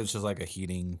 Like, like what if it's just like a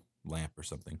heating lamp or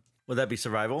something? Would that be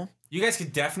survival? You guys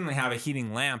could definitely have a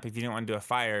heating lamp if you didn't want to do a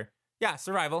fire. Yeah,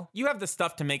 survival. You have the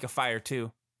stuff to make a fire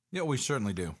too. Yeah, we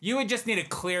certainly do. You would just need to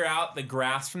clear out the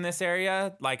grass from this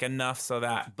area, like enough so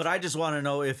that. But I just want to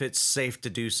know if it's safe to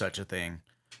do such a thing,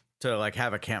 to like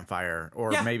have a campfire,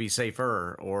 or Yeah. maybe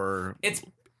safer, or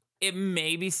It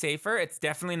may be safer. It's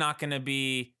definitely not going to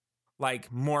be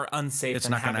like more unsafe it's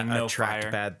than not going having to no attract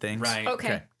fire. bad things. Right.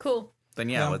 Okay, cool. Then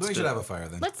yeah, let's we do should it. have a fire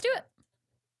then. Let's do it.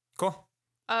 Cool.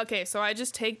 Okay, so I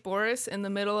just take Boris in the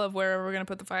middle of where we're gonna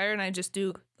put the fire, and I just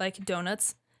do like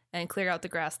donuts and clear out the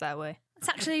grass that way. It's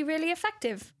actually really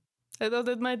effective. I thought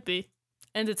it might be,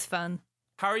 and it's fun.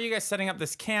 How are you guys setting up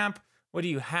this camp? What do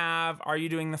you have? Are you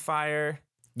doing the fire?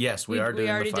 Yes, we are doing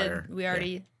already the fire. did. We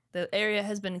already. The area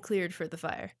has been cleared for the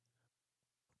fire.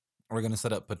 Are we going to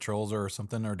set up patrols or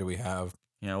something, or do we have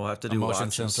Yeah, we'll have to a do motion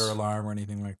watches. sensor alarm or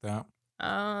anything like that?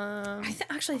 I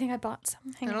Actually think I bought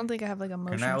some. Hang I on. don't think I have like a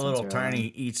motion Can that little sensor alarm. tiny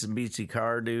eats and beatsy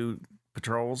car do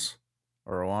patrols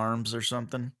or alarms or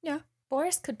something?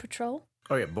 Boris could patrol.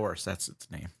 Oh yeah, Boris, that's its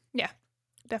name.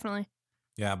 Definitely.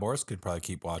 Yeah, Boris could probably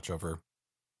keep watch over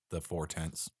the 4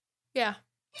 tents. Yeah.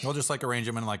 We'll just like arrange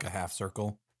them in like a half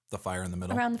circle, the fire in the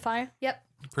middle. Around the fire? Yep.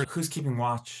 Who's keeping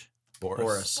watch?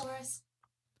 Boris. Boris.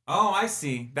 Oh, I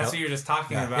see. That's Yep. what you're just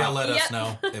talking Yeah, about. he'll let us Yep.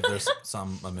 know if there's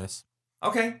some amiss.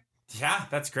 Okay. Yeah,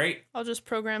 that's great. I'll just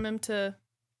program him to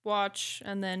watch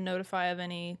and then notify of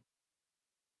any.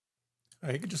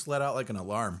 He could just let out like an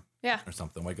alarm. Yeah. or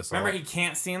something. Wake us all Remember, up. he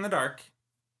can't see in the dark.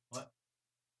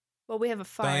 Well, we have a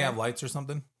Don't they fire. have lights or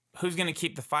something? Who's gonna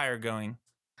keep the fire going?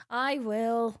 I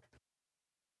will.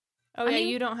 Oh, I yeah, mean-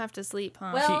 you don't have to sleep,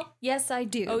 huh? Well, yes, I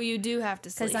do. oh, you do have to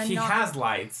 'Cause sleep. I'm He not- has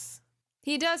lights.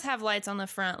 He does have lights on the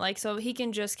front, like, so he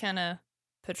can just kind of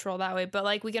patrol that way. But,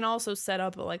 like, we can also set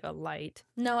up, like, a light.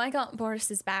 No, I got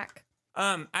Boris's back.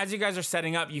 As you guys are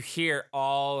setting up, you hear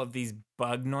all of these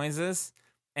bug noises,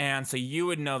 and so you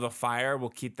would know the fire will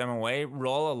keep them away.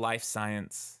 Roll a life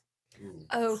science.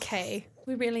 Okay.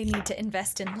 We really need to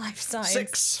invest in life science.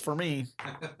 6 for me.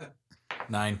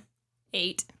 9.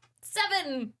 8.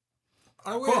 7.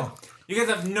 I will. Cool. You guys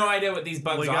have no idea what these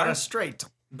bugs We got are, us straight.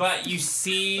 but you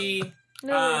see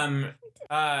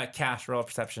Cash, roll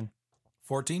perception.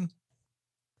 14.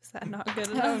 Is that not good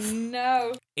Oh enough?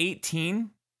 no.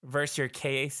 18 versus your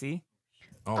KAC.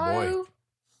 Oh boy. Oh.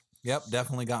 Yep,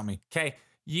 definitely got me. Okay,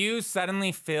 you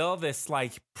suddenly feel this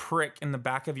like prick in the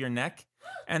back of your neck,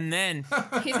 and then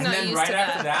He's and not then used right to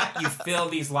after that. that, you feel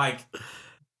these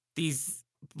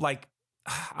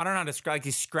I don't know how to describe, like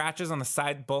these scratches on the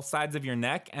side, both sides of your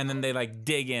neck, and then they like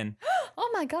dig in. Oh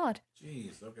my god.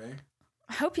 Jeez, okay.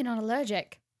 I hope you're not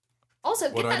allergic. Also,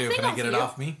 What get do that I do? thing Can I off get it you.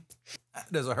 off me?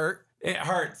 Does it hurt? It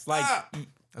hurts. Like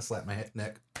I slapped my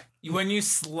neck. when you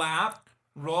slap,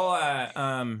 roll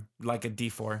a like a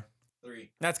D4.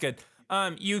 3. That's good.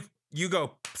 You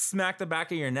go smack the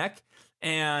back of your neck,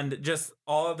 and just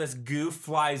all of this goo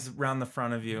flies around the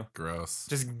front of you. Gross.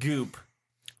 Just goop,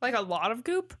 Like a lot of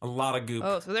goop? a lot of goop.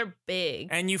 Oh, so they're big.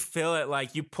 And you feel it,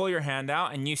 like you pull your hand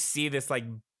out and you see this like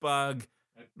bug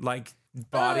like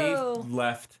body Oh.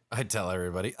 left. I tell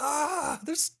everybody,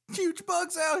 there's huge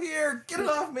bugs out here. Get it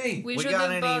off me. We We should got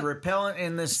have any bought repellent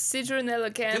in this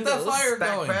citronella Get candles. the fire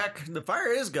going. backpack? The fire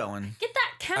is going. Get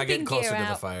that I camping get closer gear to the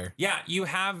out. fire. Yeah, you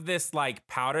have this like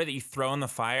powder that you throw in the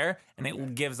fire and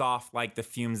it gives off like the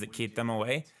fumes that keep them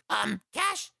away.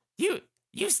 Cash, you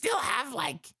still have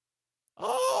like,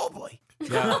 oh boy.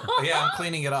 Yeah, yeah, I'm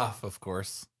cleaning it off, of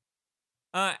course.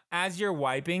 As you're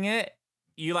wiping it,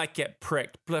 you like get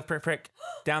pricked, prick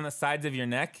down the sides of your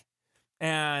neck,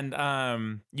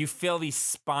 and you feel these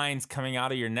spines coming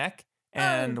out of your neck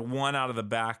and one out of the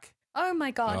back. Oh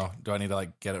my god. Oh, do I need to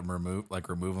like get it removed, like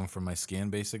remove them from my skin,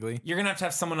 basically? You're gonna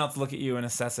have someone else look at you and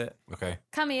assess it. Okay.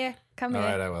 Come here. Come All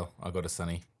here. right, I will. I'll go to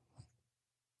Sunny.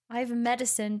 I have a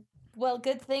medicine. Well,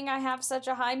 good thing I have such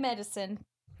a high medicine.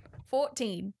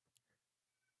 14.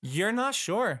 You're not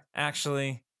sure,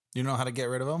 actually. You know how to get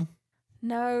rid of them?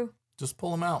 No. Just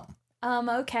pull them out.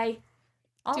 Okay.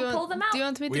 I'll Do you pull want, them out. Do you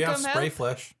want me We to have come spray help?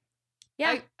 flesh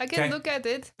Yeah. I can Okay. look at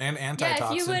it. and Yeah,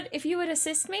 antitoxin. if you would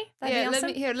assist me, that'd Yeah, be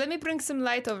awesome. let me bring some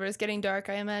light over. It's getting dark,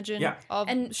 I imagine. Yeah. I'll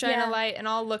And- shine yeah. a light and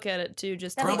I'll look at it too.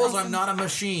 Just That'd be Grumbles, awesome. I'm not a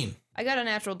machine. I got a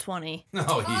natural 20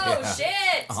 Oh, yeah. Oh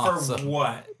shit! Awesome. For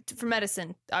what? for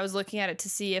medicine. I was looking at it to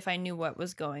see if I knew what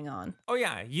was going on. Oh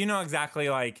yeah, you know exactly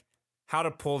like how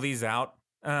to pull these out.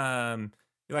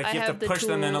 Like I you have have to the push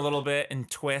them in a tool. little bit and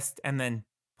twist and then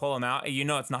pull them out. You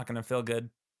know it's not gonna feel good.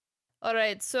 All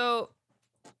right, so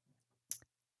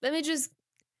let me just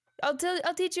I'll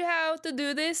teach you how to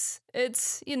do this.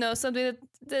 It's, something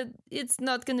that it's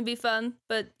not going to be fun,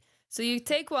 but so you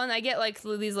take one, I get like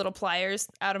these little pliers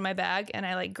out of my bag and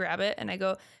I like grab it and I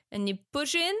go and you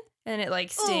push in and it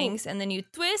like stings and then you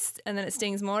twist and then it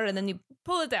stings more and then you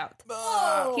pull it out.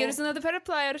 Oh. Here's another pair of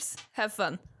pliers. Have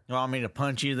fun. You want me to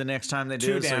punch you the next time they 2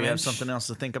 do, so you have damage. something else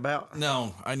to think about?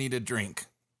 No, I need a drink.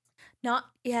 Not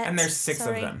yet. And there's 6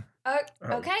 Sorry. of them. Oh,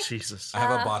 Oh, okay. Jesus. I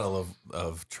have a bottle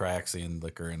of Traxian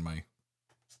liquor in my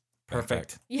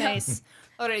Perfect. Yeah. Nice.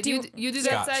 All right, Do you you- do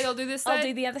that Scotch. side, I'll do this side. I'll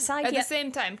do the other side. At Yeah. the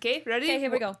same time, okay? Ready? Okay, here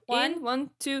we go. In, 1,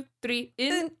 2, 3,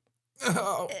 in.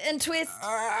 Oh, And twist.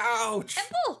 ouch. And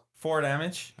pull. 4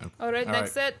 damage. All right, All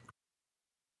next set.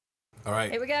 All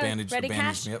right. Here we go. Bandage, Ready, bandage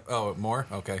Cash? me up. Oh, more?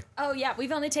 Okay. Oh yeah,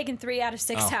 we've only taken 3 out of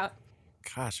 6 Oh. out.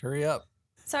 Gosh, hurry up.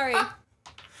 Sorry.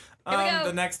 Here we go.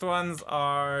 The next ones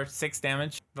are 6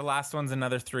 damage. The last one's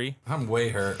another 3. I'm way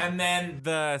hurt. And then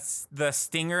the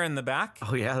stinger in the back.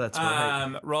 Oh, yeah, that's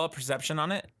right. Roll a perception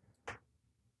on it.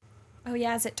 Oh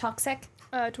yeah, is it toxic?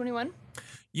 21.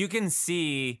 You can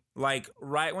see, like,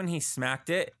 right when he smacked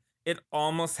it, it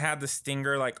almost had the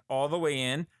stinger, like, all the way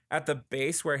in. At the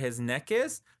base where his neck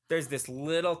is, there's this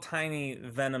little tiny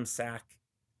venom sac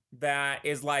that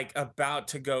is, like, about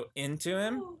to go into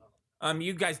him.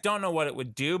 You guys don't know what it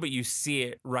would do, but you see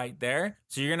it right there.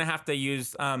 So you're going to have to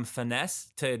use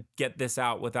finesse to get this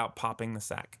out without popping the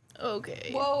sac.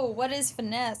 Okay. Whoa, what is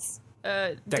finesse?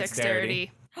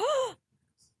 Dexterity.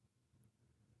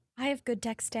 I have good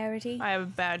dexterity. I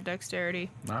have bad dexterity.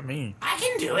 Not me. I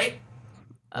can do it.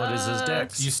 What is his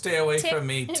dex? You stay away Tick. from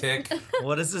me, Tick.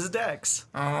 What is his dex?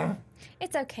 Oh.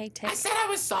 It's okay, Tick. I said I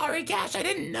was sorry, Cash. I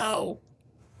didn't know.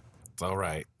 It's all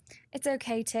right. It's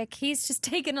okay, Tick. He's just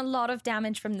taken a lot of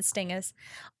damage from the stingers.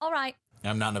 All right,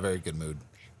 I'm not in a very good mood.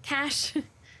 Cash.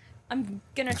 I'm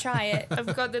gonna try it.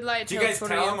 I've got the light Do you hill guys for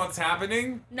tell you. him what's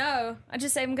happening? No, I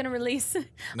just say I'm gonna release.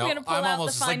 No, I'm gonna pull I'm out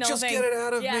almost the final just thing. get it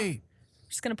out of Yeah. me.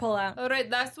 Just gonna pull out. All right,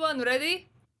 last one. Ready?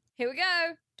 Here we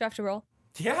go. Do I have to roll?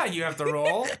 Yeah, you have to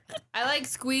roll. I like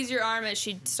squeeze your arm as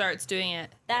she starts doing it.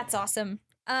 That's awesome.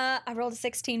 I rolled a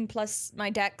 16 plus my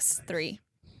dex 3.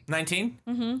 19.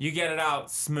 You get it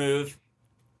out smooth.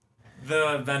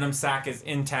 The venom sac is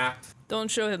intact.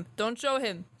 Don't show him. Don't show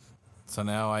him. So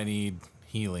now I need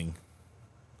healing.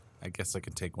 I guess I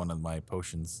could take one of my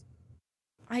potions.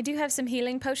 I do have some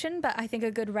healing potion, but I think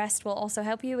a good rest will also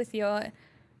help you with your.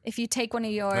 If you take one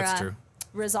of your That's true.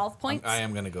 resolve points. I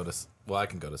am gonna go to. Well, I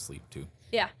can go to sleep too.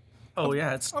 Yeah. Oh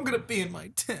yeah, it's I'm gonna be in my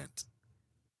tent.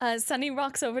 Sunny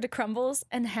rocks over to Crumbles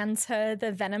and hands her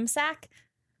the venom sac,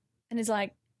 and is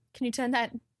like, "Can you turn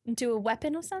that into a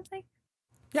weapon or something?"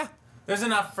 Yeah. There's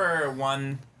enough for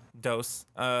one dose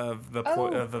of the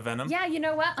of the venom. Yeah, you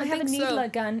know what? I have a think so. needler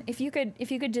gun. If you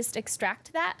could just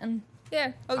extract that and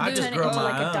Yeah, I'll I do just it. grow into my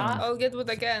like a own. dart. I'll get what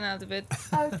I can out of it.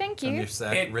 Oh, thank On you. your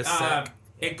sack, It, wrist sack.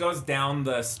 it goes down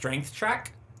the strength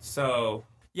track. So,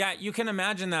 yeah, you can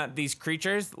imagine that these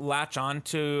creatures latch on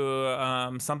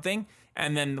to something,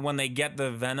 and then when they get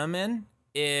the venom in,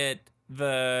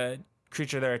 the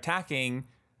creature they're attacking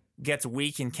gets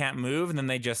weak and can't move, and then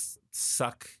they just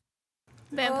suck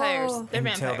Vampires. Oh. They're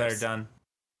until vampires. they're done.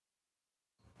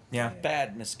 Yeah.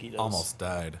 bad mosquitoes. Almost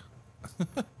died.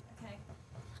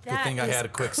 Good That thing I is had a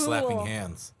quick cool. slapping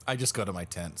hands. I just go to my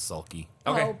tent sulky.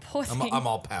 Okay. Oh, poor I'm, thing. I'm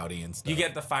all pouty and stuff. You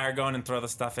get the fire going and throw the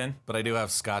stuff in. But I do have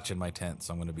scotch in my tent,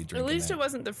 so I'm gonna be At drinking least that. it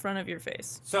wasn't the front of your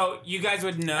face, So you guys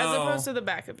would know. as opposed to the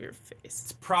back of your face.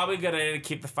 It's probably a good idea to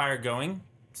keep the fire going.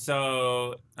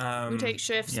 So We take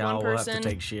shifts. Yeah, one we'll person. have to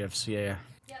take shifts. Yeah.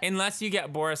 unless you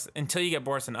get Boris, until you get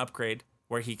Boris an upgrade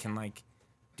where he can like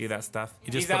do that stuff.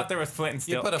 You just He's put out a- there with flint and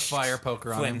You steel. put a fire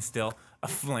poker on flint him. and steel, a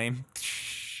flame.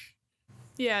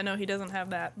 Yeah, no, he doesn't have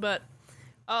that. But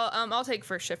I'll take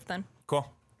first shift then. Cool.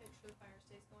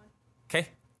 Okay.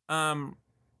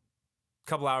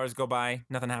 Couple hours go by,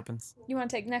 nothing happens. You want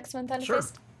to take next one, Thunderfist? Sure.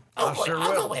 Oh, sure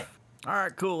I'll will. go with. All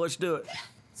right, cool. Let's do it.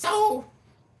 So,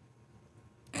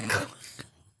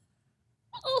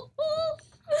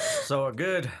 So a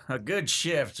good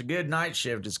shift, a good night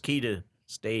shift is key to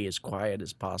stay as quiet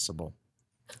as possible.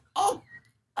 oh,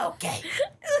 okay.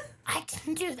 I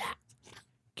can do that.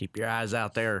 Keep your eyes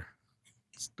out there.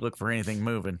 Just look for anything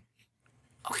moving.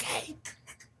 Okay.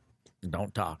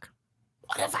 Don't talk.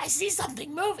 What if I see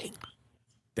something moving?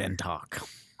 Then talk.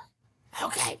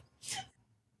 Okay.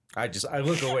 I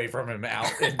look away from him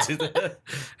out into the.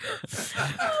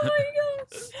 Oh my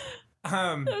gosh.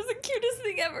 That was the cutest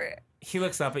thing ever. He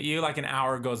looks up at you like an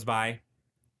hour goes by,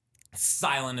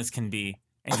 silent as can be,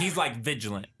 and he's like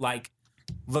vigilant, like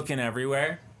looking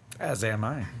everywhere. As am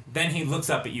I. Then he looks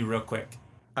up at you real quick.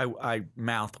 I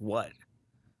mouth what?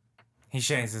 He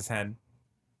shakes his head.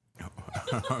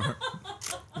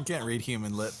 You can't read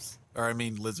human lips. Or I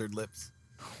mean lizard lips.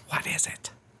 What is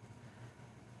it?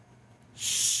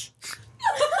 Shh.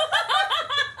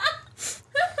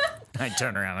 I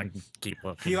turn around and keep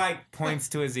looking. He like points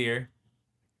to his ear.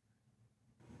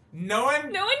 No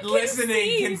one can listening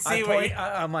see. can see what you-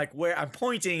 I'm like, where? I'm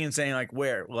pointing and saying like,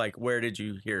 where? Like, where did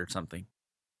you hear something?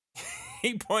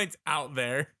 he points out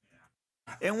there.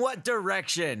 In what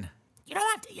direction? You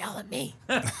don't have to yell at me.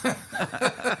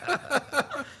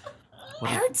 I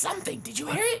heard something. Did you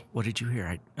hear it? What did you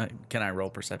hear? Can I roll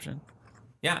perception?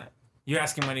 Yeah. You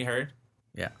ask him what he heard.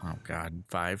 Yeah. Oh God,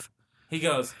 5. He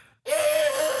goes,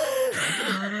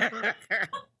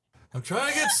 I'm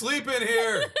trying to get sleep in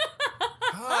here.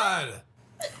 God.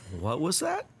 What was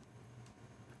that?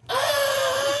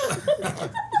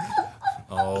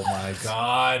 Oh my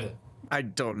God. I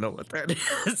don't know what that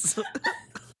is.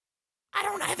 I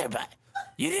don't either, but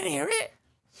you didn't hear it?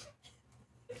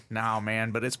 No,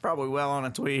 man, but it's probably well on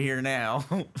its way here now.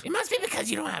 It must be because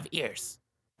you don't have ears.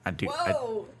 I do.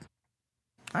 Whoa.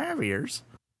 I have ears.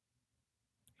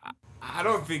 I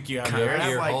don't think you have Kinda ears. have,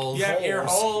 ear like, holes. You have ear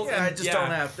holes. Yeah, I and- just don't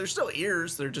have. They're still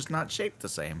ears. They're just not shaped the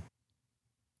same.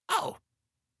 Oh.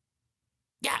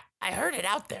 Yeah, I heard it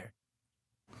out there.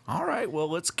 All right. Well,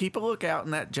 let's keep a lookout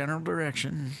in that general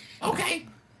direction. Okay.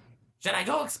 Should I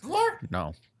go explore?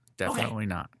 No, definitely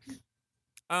not.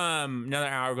 Another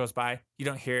hour goes by. You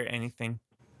don't hear anything.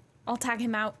 I'll tag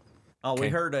him out. Oh, we Okay.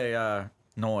 heard a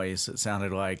noise. It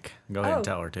sounded like. Go ahead and Oh.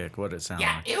 tell her, Tick, what it sounded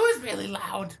Yeah, like. it was really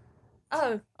loud.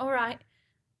 Oh, all right.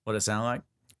 What it sound like?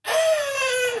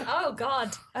 Oh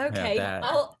God. Okay. that.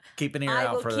 I'll Keep an ear I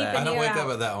will out for keep that. I don't ear wake up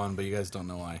out. at that one, but you guys don't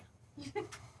know why.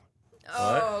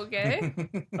 Oh, okay.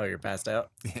 Oh, you're passed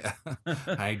out? Yeah.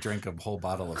 I drank a whole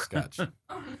bottle of scotch.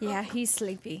 Yeah, he's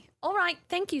sleepy. All right.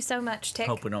 Thank you so much, Tick.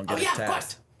 Hope we don't get Oh, yeah, of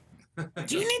attacked. course.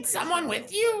 Do you need someone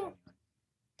with you?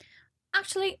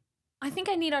 Actually, I think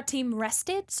I need our team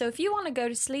rested. So if you want to go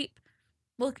to sleep,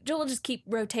 we'll just keep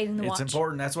rotating the It's watch.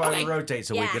 important. That's why Okay. we rotate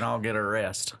so we Yeah. can all get our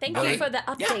rest. Thank Okay. you for the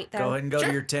update, though. Go ahead and go Sure.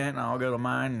 to your tent, and I'll go to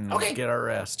mine and Okay. get our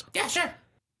rest. Yeah, sure.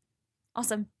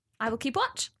 Awesome. I will keep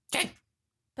watch. Okay.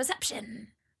 Perception.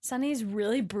 Sunny's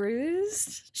really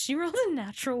bruised. She rolled a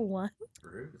natural 1.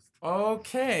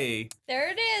 Okay. There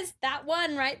it is. That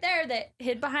one right there that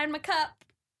hid behind my cup.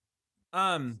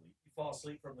 You fall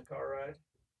asleep from the car ride?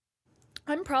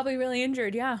 I'm probably really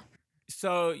injured, yeah.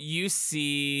 So you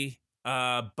see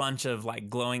a bunch of like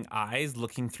glowing eyes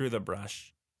looking through the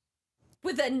brush.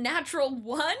 With a natural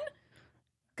 1?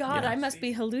 God, Yeah. I must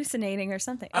be hallucinating or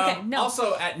something. Okay, no.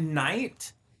 Also, at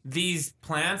night, these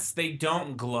plants, they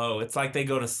don't glow. It's like they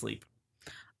go to sleep.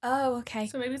 Oh, okay.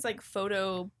 So maybe it's like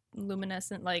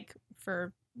photoluminescent, like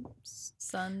for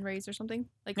sun rays or something,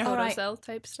 like Yeah. Alright. photocell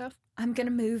type stuff. I'm going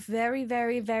to move very,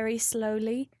 very, very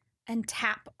slowly and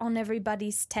tap on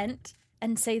everybody's tent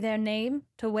and say their name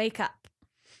to wake up.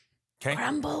 Okay.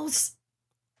 Crumbles.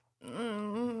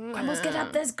 Crumbles, get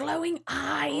up. There's glowing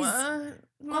eyes.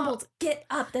 Crumbles, get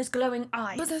up. There's glowing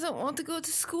eyes. But I don't want to go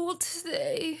to school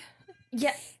today.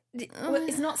 Yeah. Well,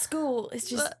 it's not school. It's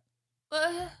just.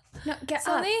 No, get up.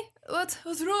 Sonny, what's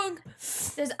wrong?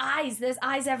 There's eyes. There's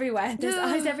eyes everywhere. There's Yeah.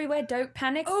 eyes everywhere. Don't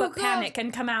panic, Oh, but God. panic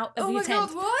and come out of Oh your my tent.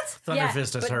 God, what? Yeah, Thunderfist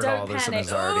has but heard don't all this and panic.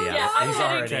 is already Oh, out. yeah, He's I'm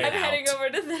already heading- out. I'm heading over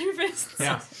to Thunderfist.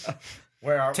 Yeah.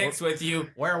 Where Tick's with you.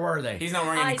 Where were they? He's not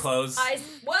wearing any clothes. Eyes.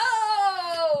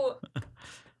 Whoa!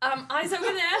 Eyes over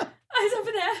there. Eyes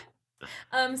over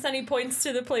there. Sunny points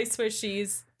to the place where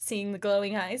she's seeing the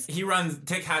glowing eyes. He runs.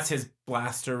 Tick has his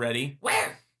blaster ready.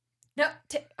 Where? No,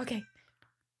 okay.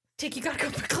 Tick, you gotta go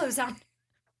put clothes on.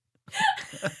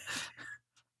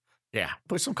 Yeah,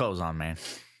 put some clothes on, man.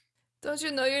 Don't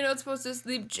you know you're not supposed to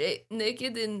sleep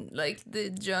naked in like the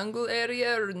jungle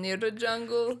area or near the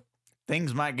jungle?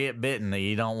 Things might get bitten that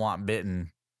you don't want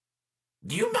bitten.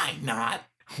 You might not.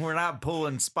 We're not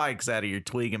pulling spikes out of your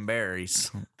twig and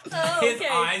berries. Oh, His okay.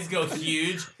 eyes go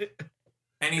huge,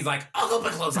 and he's like, "I'll go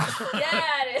put clothes on." Yeah,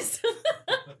 it is.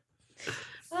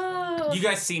 Oh, You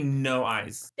guys see no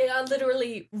eyes. they are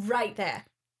literally right there.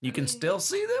 You can still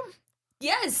see them?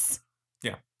 Yes.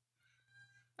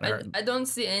 I don't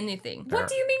see anything. What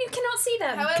do you mean you cannot see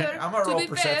them? However, I'm gonna to roll be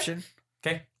fair, perception.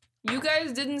 Okay. you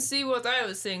guys didn't see what I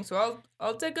was seeing, so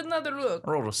I'll take another look.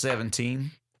 I rolled a 17.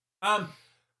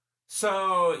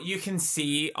 So you can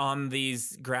see on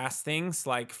these grass things,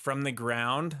 like from the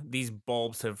ground, these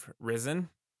bulbs have risen,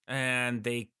 and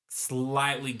they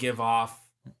slightly give off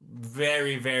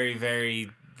very, very,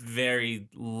 very, very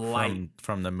light.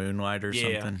 From the moonlight or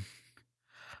Yeah. something.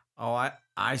 Oh,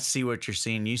 I see what you're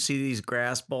seeing. You see these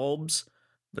grass bulbs?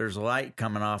 There's light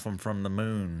coming off them from the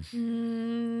moon.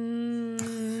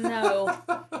 No.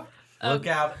 Look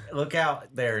out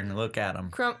there and look at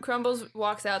them. Crumbles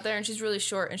walks out there and she's really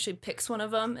short and she picks one of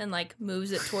them and like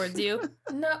moves it towards you.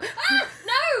 No. Ah,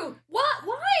 no. What?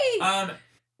 Why?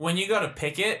 When you go to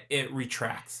pick it, it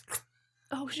retracts.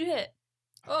 Oh shit.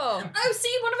 Oh, Oh,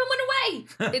 see, one of them went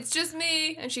away. it's just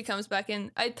me. And she comes back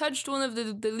in. I touched one of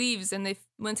the leaves and they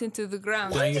went into the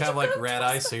ground. Don't you have like red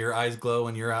eyes so your eyes glow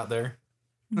when you're out there?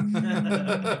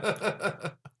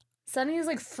 Sunny is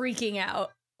like freaking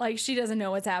out. Like she doesn't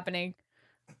know what's happening.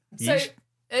 So You sh-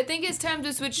 I think it's time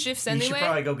to switch shifts You should anyway.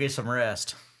 probably go get some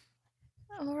rest.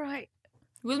 All right.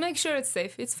 We'll make sure it's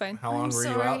safe. It's fine. How long were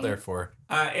you sorry. out there for?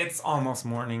 It's almost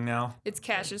morning now. It's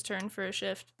Cash's turn for a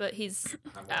shift, but he's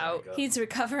out. He's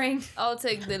recovering. I'll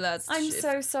take the last I'm shift.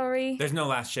 so sorry. There's no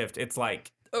last shift. It's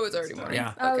like, Oh, it's already morning.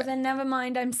 yeah. Oh, Okay. then never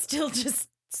mind. I'm still just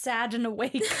sad and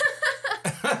awake.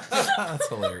 That's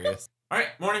hilarious. All right,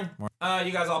 morning.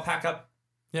 You guys all pack up,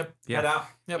 Yep. head out.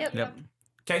 Yep. Yep.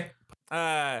 Okay.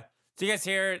 So you guys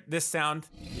hear this sound?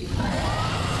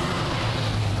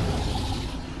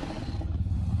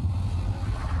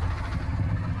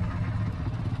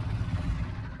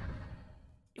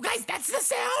 You guys, that's the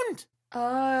sound.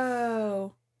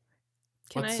 Oh.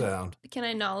 Can What I sound? can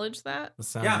I acknowledge that? The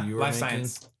sound Yeah, you were life making?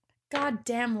 science. God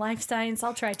damn life science.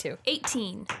 I'll try to.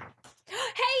 18.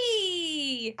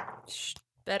 Hey!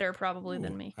 Better probably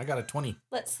than me. I got a 20.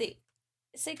 Let's see.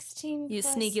 16. You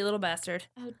plus- sneaky little bastard.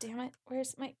 Oh, damn it.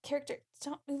 Where's my character?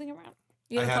 Stop moving around.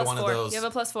 You have I a had plus one of 4. those. You have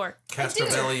a plus 4.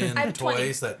 Castavellian I have 20.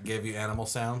 toys that give you animal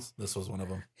sounds. This was one of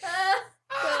them.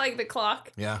 like the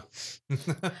clock. Yeah.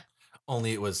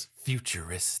 Only it was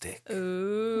futuristic.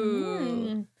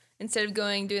 Ooh. Instead of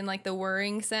doing like the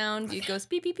whirring sound, it goes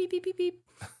beep, beep, beep, beep, beep, beep.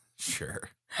 Sure.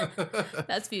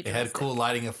 That's It futuristic. had cool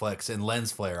lighting effects and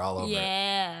lens flare all over it.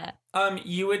 Yeah.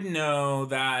 You would know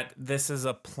that this is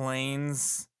a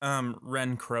plains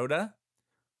Rencrota,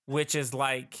 which is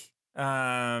like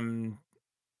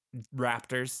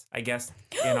raptors, I guess,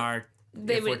 in our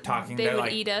if we're talking. They They're would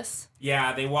like, eat us.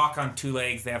 yeah, they walk on 2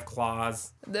 legs, they have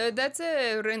claws. That's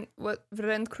a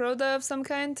Rencrota of some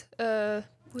kind. It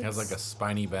has like a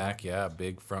spiny back, yeah,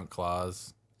 big front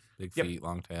claws, big Yep. feet,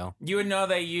 long tail. You would know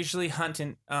they usually hunt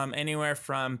in anywhere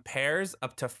from pairs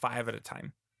up to 5 at a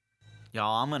time.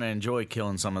 Y'all, I'm gonna enjoy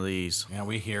killing some of these. Yeah,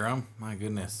 we hear them. My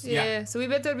goodness. Yeah, so we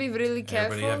better be really careful.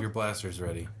 Everybody have your blasters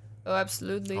ready. Oh,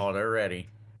 absolutely. Oh, they're ready.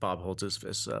 Bob holds his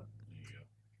fists up.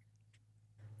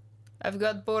 I've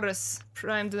got Boris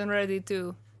primed and ready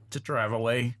to. To drive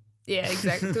away. Yeah,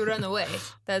 exactly. To run away.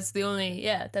 That's the only.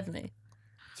 Yeah, definitely.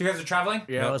 So you guys are traveling?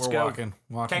 Yeah, Yep, let's we're go. walking,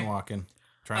 Okay.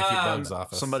 trying to keep bugs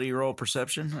off us. Somebody roll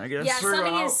perception, I guess. Yeah, Sunny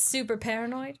Throughout- is super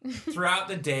paranoid. Throughout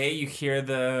the day, you hear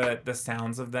the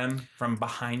sounds of them from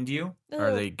behind you.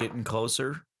 Are they getting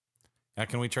closer? Now,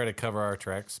 can we try to cover our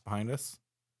tracks behind us?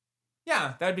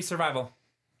 Yeah, that would be survival.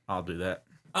 I'll do that.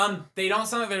 They don't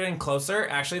sound like they're getting closer.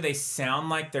 Actually, they sound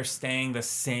like they're staying the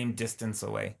same distance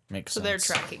away. Makes So sense.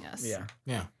 they're tracking us. Yeah.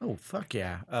 Yeah. Oh, fuck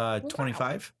yeah.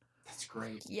 25? That's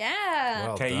great. Yeah.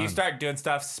 Well Okay, you done. start doing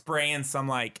stuff, spraying some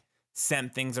like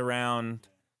scent things around,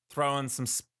 throwing some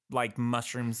like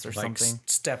mushrooms or Like something.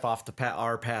 step off the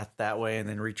our path that way and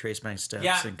then retrace my steps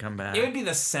Yeah, and come back. It would be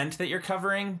the scent that you're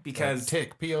covering because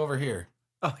Tick, pee over here.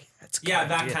 Oh, yeah, that's good. yeah,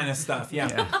 that kind of stuff. Yeah,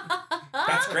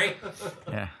 that's great.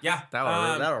 Yeah. Yeah,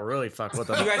 That'll really fuck with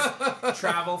them. you guys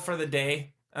travel for the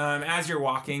day. As you're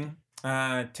walking,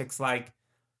 Tick's like,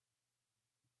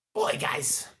 "Boy,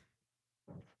 guys,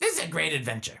 this is a great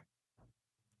adventure.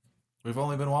 We've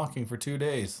only been walking for 2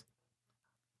 days.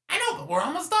 I know, but we're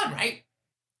almost done, right?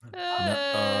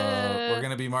 We're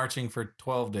gonna be marching for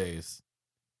 12 days.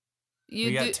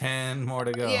 We got 10 more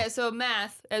to go. Yeah, so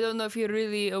math. I don't know if you're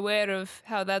really aware of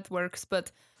how that works,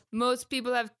 but most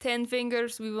people have 10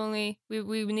 fingers. We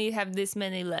need have this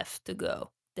many left to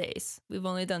go days. We've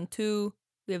only done 2.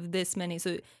 We have this many.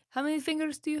 So how many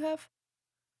fingers do you have?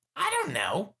 I don't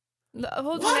know.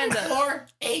 Hold your hand up. 4,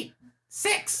 8,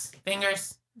 6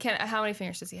 fingers. How many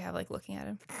fingers does he have? Like looking at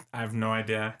him. I have no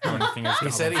idea how many fingers. He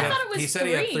said he I had. thought it was He said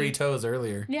he had 3. 3 toes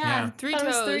earlier. Yeah. 3 thought it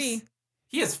was toes. 3.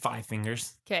 He has 5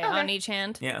 fingers. Okay, on each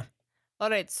hand. Yeah. All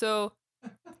right, so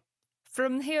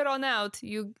from here on out,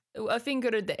 a finger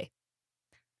a day.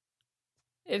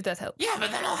 If that helps. Yeah,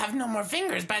 but then I'll have no more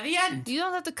fingers by the end. You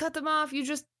don't have to cut them off. You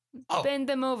just Oh. bend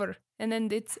them over, and then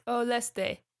it's less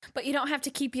day. But you don't have to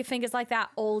keep your fingers like that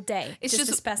all day. It's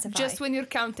just to specify. just when you're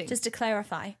counting. Just to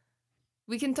clarify.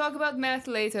 We can talk about math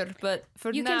later, but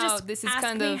for You now, can just this is ask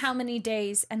kind me of. how many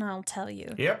days and I'll tell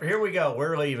you. Yep, here we go.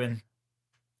 We're leaving.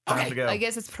 Time to go. I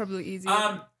guess it's probably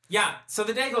easier. Yeah, so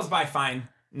the day goes by fine.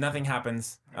 Nothing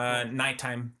happens.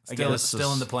 Nighttime. Again,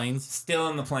 Still in the plains. still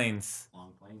in the plains.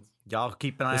 Y'all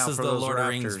keep an eye This out is for the those Lord of the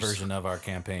Rings raptors. version of our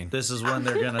campaign. This is when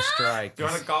they're gonna strike. Do you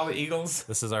want to call the Eagles?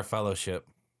 This is our fellowship.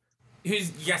 You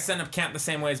guys set up camp the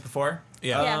same way as before?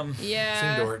 Yeah. Yeah. Seemed to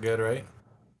yeah. work good, right?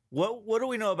 What do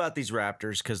we know about these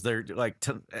raptors? Because they're like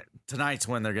tonight's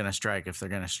when they're gonna strike. If they're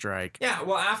gonna strike. Yeah,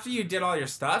 well, after you did all your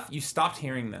stuff, you stopped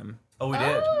hearing them. Oh, we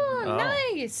did. Oh,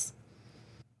 nice.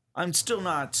 I'm still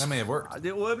not. That may have worked.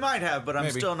 Well, it might have, but I'm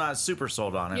Maybe. still not super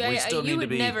sold on it. Yeah, we yeah, still you need would to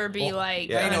be never be like.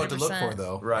 Yeah, you know what to look 100%. for,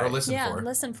 though. Right. Or listen Yeah, for.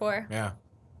 listen for. Yeah.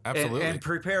 and, Absolutely. and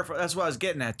prepare for. That's what I was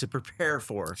getting at. To prepare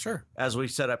for. Sure. As we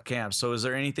set up camp. So, is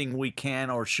there anything we can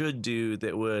or should do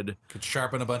that would? Could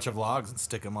sharpen a bunch of logs and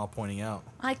stick them all pointing out.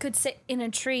 I could sit in a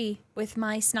tree with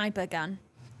my sniper gun.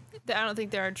 I don't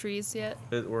think there are trees yet.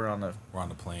 We're on the. We're on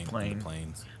the plane. Plane. The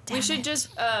plains. We should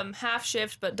just half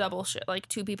shift, but double shift, like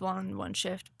 2 people on 1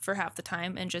 shift for half the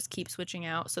time, and just keep switching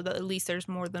out so that at least there's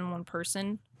more than 1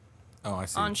 person Oh, I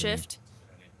see. on what you mean. shift.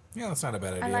 Yeah, that's not a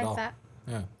bad idea I at like all. that.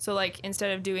 Yeah. So like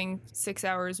instead of doing 6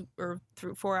 hours or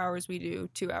 4 hours, we do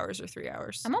 2 hours or 3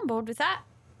 hours. I'm on board with that.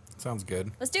 Sounds good.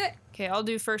 Let's do it. Okay, I'll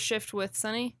do first shift with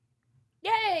Sunny.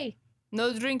 Yay.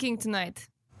 No drinking tonight.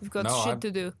 We've got No, shit I'm-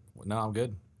 to do. No, I'm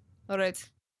good. All right.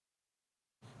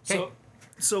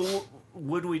 So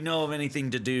would we know of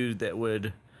anything to do that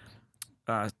would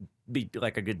be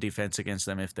like a good defense against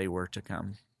them if they were to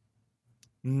come?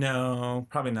 No,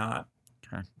 probably not.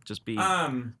 Okay. Just be.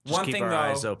 One just keep thing our though,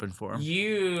 eyes open for them.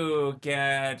 you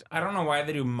get, I don't know why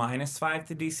they do -5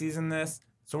 to DCs in this,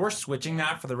 so we're switching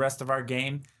that for the rest of our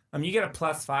game. You get a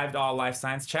 +5 to all life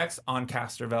science checks on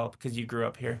Casterville because you grew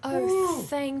up here. Oh,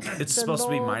 thank It's the supposed to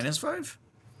be Lord. -5?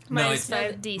 No, Minus it's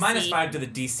 5 DC. -5 to the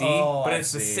DC, Oh, but I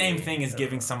it's the see. same thing as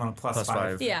giving someone a +5.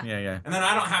 +5. Yeah. Yeah. And then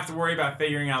I don't have to worry about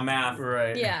figuring out math.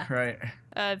 Right. Yeah. Right.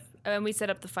 And we set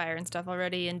up the fire and stuff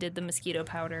already and did the mosquito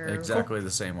powder. Exactly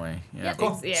the same way. Yeah. Yep.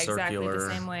 Cool. Yeah, exactly the Circular.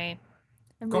 same way.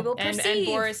 And Cool. we will And perceive.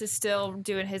 Boris is still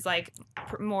doing his like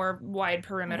more wide That's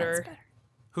perimeter. better.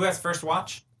 Who has first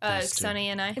watch? These two. Sunny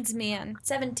and I. It's me, Ann.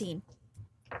 17.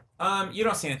 You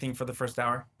don't see anything for the first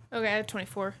hour. Okay, I have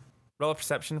 24. Roll a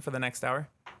perception for the next hour.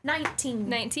 19.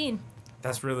 19.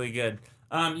 That's really good.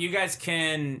 You guys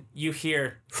you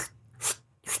hear.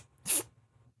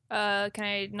 Can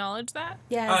I acknowledge that?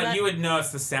 Yeah. is that- You would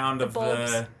notice the sound of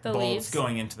bulbs? the The bulbs leaves?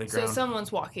 going into the So ground.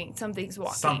 someone's walking. Something's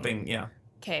walking. Something, yeah.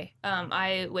 Okay.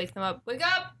 I wake them up. Wake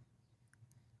up!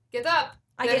 Get up!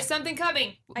 I There's get- something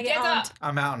coming. I Get get up! armed.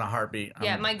 I'm out in a heartbeat.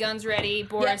 Yeah, my gun's ready.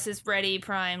 Boris is ready,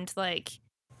 primed. Like,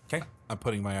 Okay. I'm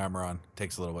putting my armor on.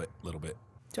 Takes a little bit.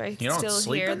 do I You don't still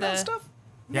sleep hear in the? that stuff?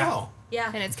 Yeah. No.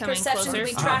 Yeah. And it's coming Perception, closer? do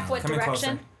we track what Coming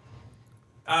direction?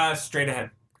 closer. Straight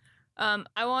ahead.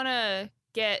 I want to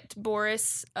get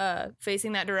Boris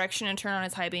facing that direction and turn on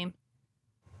his high beam,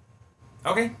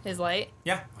 Okay. his light.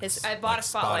 Yeah. I bought a like spot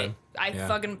spotlight. him. I Yeah.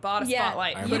 fucking bought a Yeah,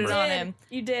 spotlight. I Put remember. it on him.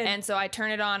 You did. And so I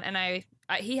turn it on, and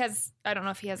he has. I don't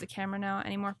know if he has a camera now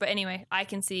anymore, but anyway, I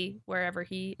can see wherever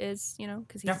he is.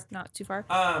 Because he's Yeah. not too far.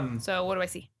 So So what do I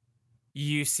see?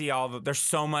 you see there's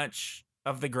so much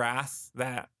of the grass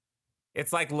that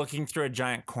it's like looking through a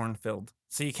giant cornfield.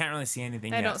 So you can't really see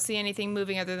anything I yet. don't see anything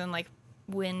moving other than like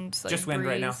wind. Like Just wind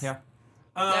right now, breeze. yeah.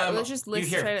 Yeah, let's just you let's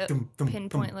hear try to dum, dum,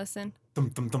 pinpoint. dum, Listen, dum,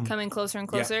 dum, dum. coming closer and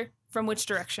closer. From which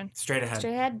direction? Straight ahead.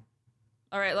 Straight ahead.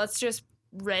 All right, let's just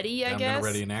ready. I I'm guess. gonna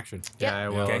ready in action. Yeah, I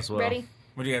will Okay. as well. Ready?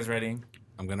 What are you guys ready?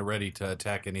 I'm gonna ready to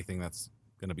attack anything that's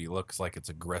gonna be looks like it's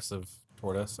aggressive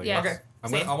toward us. I Yeah. guess.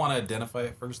 Okay. Same. I want to identify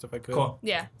it first if I could. Cool.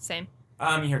 Yeah, same.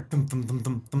 You hear dum dum dum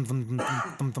dum dum dum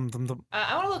dum dum dum dum dum.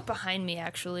 I want to look behind me.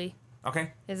 Actually,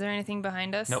 Okay. is there anything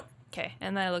behind us? Nope. Okay,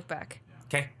 and then I look back.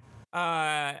 Okay.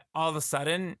 All of a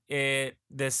sudden,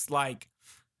 it's like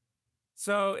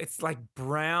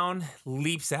brown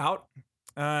leaps out.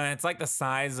 It's like the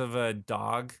size of a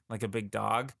dog, like a big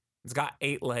dog. It's got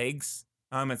 8 legs.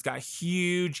 It's got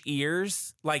huge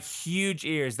ears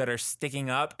that are sticking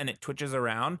up, and it twitches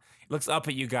around. It looks up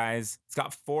at you guys. It's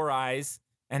got 4 eyes,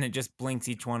 and it just blinks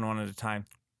each one at a time.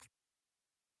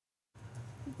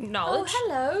 Oh, Knowledge.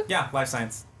 hello. Yeah, life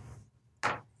science.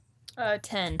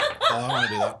 10. Oh, I want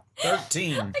to do that.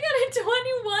 13. I got a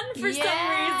 21 for some reason.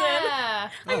 Yeah.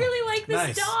 I really like this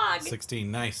Nice. dog. 16.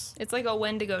 Nice. It's like a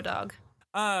Wendigo dog.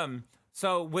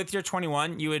 So with your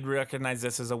 21, you would recognize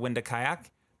this as a Winda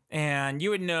kayak, and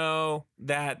you would know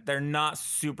that they're not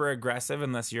super aggressive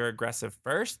unless you're aggressive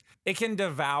first. It can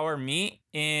devour meat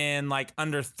in like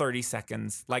under 30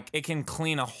 seconds. Like it can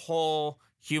clean a whole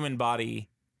human body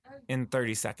in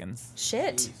 30 seconds.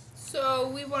 Shit. So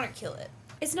we want to kill it.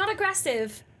 It's not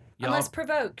aggressive Y'all- unless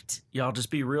provoked. Y'all just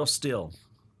be real still.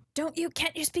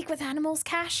 Can't you speak with animals,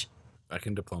 Cash? I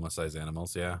can diplomatize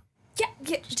animals. Yeah.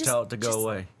 Yeah, Just tell it to go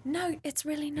away. No, it's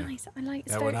really nice. I like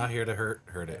it's Yeah. very, We're not here to hurt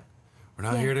it. We're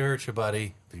not Yeah. here to hurt you,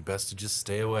 buddy. Be best to just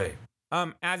stay away.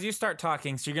 As you start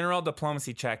talking, so you're gonna roll a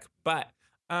diplomacy check, but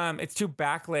its 2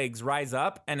 back legs rise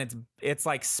up, and its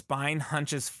like spine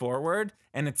hunches forward,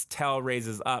 and its tail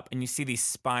raises up, and you see these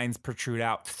spines protrude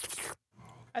out.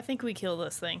 I think we kill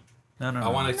this thing. No. I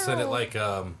want to send it No. like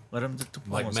Let him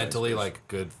like mentally like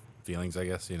good feelings. I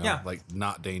guess Yeah. like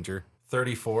not danger.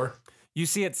 34. You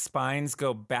see its spines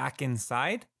go back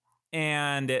inside,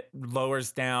 and it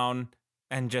lowers down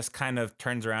and just kind of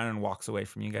turns around and walks away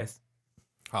from you guys.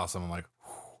 Awesome. I'm like,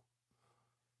 whew.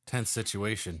 Tense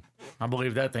situation. I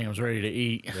believe that thing was ready to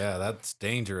eat. Yeah, that's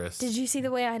dangerous. Did you see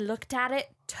the way I looked at it?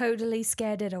 Totally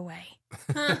scared it away.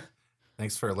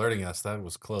 Thanks for alerting us. That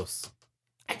was close.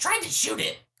 I tried to shoot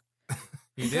it.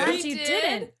 You Glad did? you did?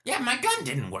 didn't. Yeah, my gun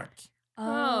didn't work.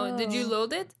 Oh, did you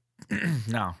load it?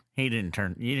 No, you didn't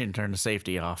turn the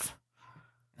safety off.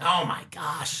 Oh my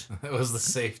gosh. It was the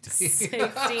safety.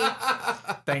 Safety.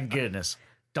 Thank goodness.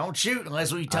 Don't shoot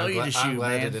unless we tell I'm you glad, to shoot, I'm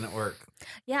glad man. it didn't work.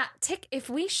 Yeah, Tick, if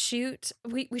we shoot,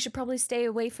 we should probably stay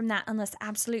away from that unless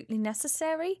absolutely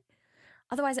necessary.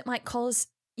 Otherwise, it might cause,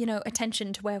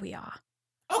 attention to where we are.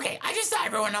 Okay, I just saw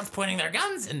everyone else pointing their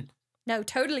guns and... No,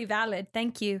 totally valid.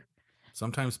 Thank you.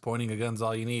 Sometimes pointing a gun's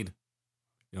all you need.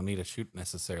 You don't need to shoot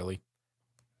necessarily.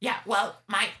 Yeah, well,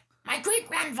 my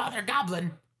great-grandfather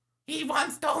Goblin, he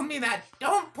once told me that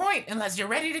don't point unless you're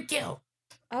ready to kill.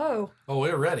 Oh. Oh,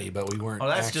 we're ready, but we weren't. Oh,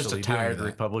 that's just a actually doing tired that.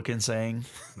 Republican saying.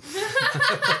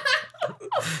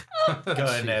 Go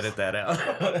ahead and edit that out.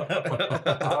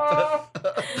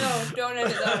 No, don't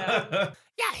edit that out.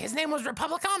 Yeah, his name was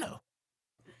Republicano.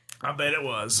 I bet it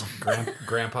was.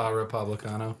 Grandpa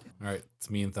Republicano. All right, it's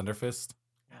me and Thunderfist.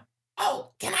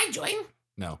 Oh, can I join?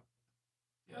 No.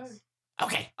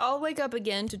 Okay. I'll wake up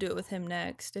again to do it with him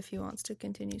next if he wants to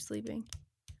continue sleeping.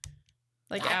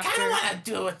 Like I after. kind of want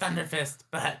to do it with Thunderfist,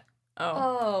 but Oh,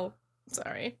 Oh.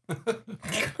 sorry.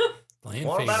 Playing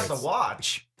What about favorites. the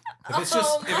watch? If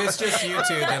it's just you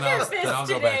two, then I'll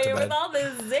go back to with bed. all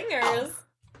those zingers.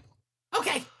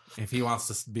 okay. If he wants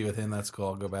to be with him, that's cool.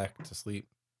 I'll go back to sleep.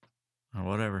 Or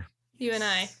whatever. You and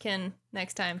I can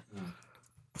next time.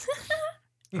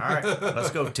 All right, let's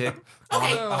go, Tick.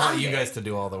 Okay. I want you guys to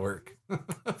do all the work.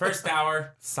 First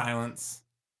hour, silence.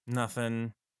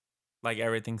 Nothing. Like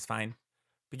everything's fine.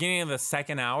 Beginning of the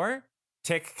second hour,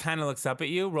 Tick kind of looks up at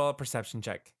you. Roll a perception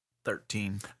check.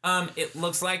 13. It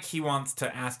looks like he wants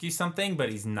to ask you something, but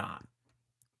he's not.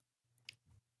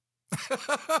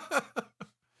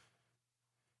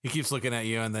 He keeps looking at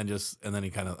you and then he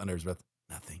kind of under his breath,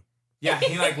 nothing. Yeah,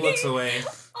 he like looks away.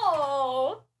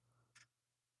 Oh.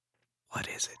 What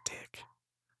is it, Tick?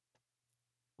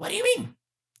 What do you mean?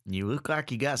 You look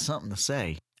like you got something to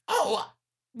say. Oh,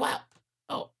 well.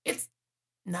 Oh, it's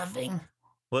nothing.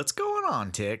 What's going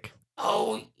on, Tick?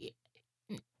 Oh,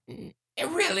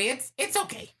 it's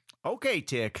okay. Okay,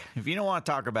 Tick. If you don't want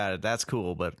to talk about it, that's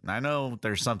cool, but I know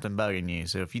there's something bugging you.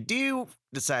 So if you do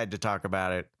decide to talk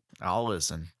about it, I'll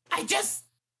listen. I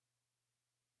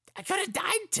could have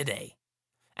died today.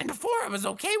 And before I was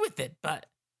okay with it, but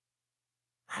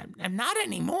I'm not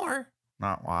anymore.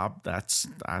 Well,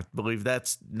 I believe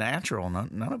that's natural.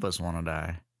 None of us want to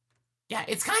die. Yeah,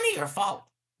 it's kind of your fault,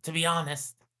 to be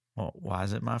honest. Well, why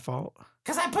is it my fault?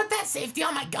 Because I put that safety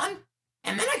on my gun,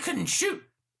 and then I couldn't shoot.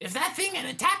 If that thing had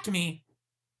attacked me,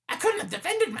 I couldn't have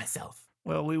defended myself.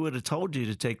 Well, we would have told you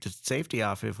to take the safety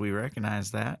off if we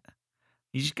recognized that.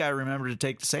 You just got to remember to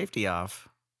take the safety off.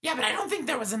 Yeah, but I don't think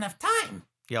there was enough time.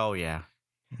 Oh, yeah.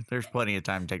 There's plenty of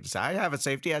time to take this. I have a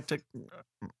safety. I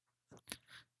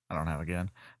don't have a gun.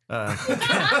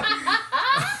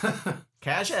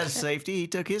 Cash has safety. He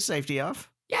took his safety off.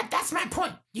 Yeah, that's my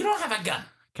point. You don't have a gun.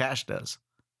 Cash does.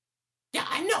 Yeah,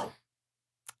 I know.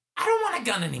 I don't want a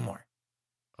gun anymore.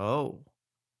 Oh.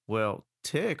 Well,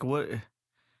 Tick, what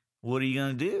are you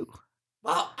going to do?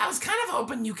 Well, I was kind of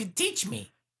hoping you could teach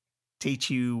me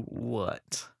Teach you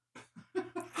what?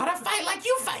 how to fight like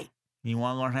you fight. You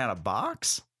want to learn how to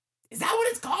box? Is that what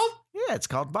it's called? Yeah, it's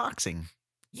called boxing.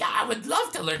 Yeah, I would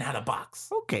love to learn how to box.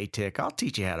 Okay, Tick, I'll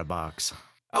teach you how to box.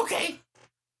 Okay,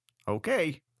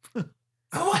 Okay. so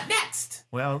what next?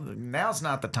 Well, now's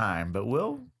not the time, but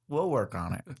we'll work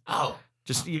on it. Oh,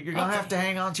 Just you're gonna have to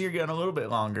hang on to your gun a little bit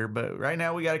longer, but right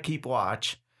now we got to keep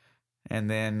watch. And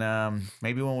then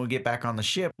maybe when we get back on the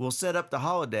ship, we'll set up the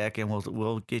holodeck and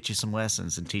we'll get you some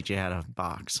lessons and teach you how to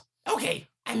box. okay.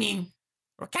 I mean,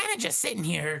 we're kind of just sitting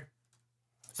here.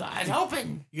 So I was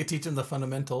hoping You could teach him the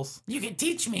fundamentals, you could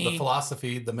teach the me.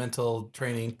 philosophy, the mental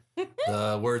training,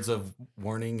 the words of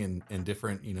warning and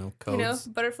different, codes. You know,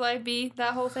 butterfly bee,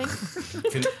 that whole thing.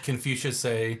 Confucius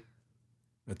say,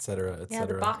 etc., etc. Yeah,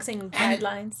 the boxing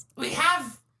guidelines. We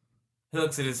have He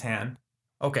looks at his hand.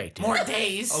 Okay, Tick. more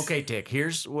days. Okay, Tick.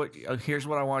 Here's what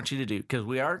I want you to do because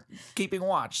we are keeping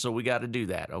watch, so we got to do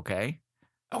that. Okay.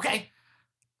 Okay.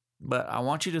 But I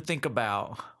want you to think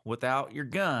about without your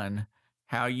gun,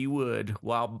 how you would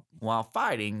while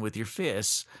fighting with your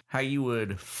fists, how you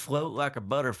would float like a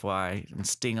butterfly and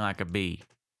sting like a bee.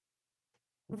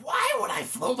 Why would I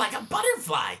float like a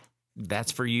butterfly?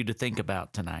 That's for you to think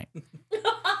about tonight.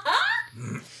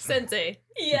 Sensei.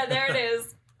 Yeah, there it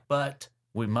is. But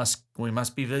we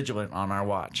must be vigilant on our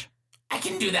watch. I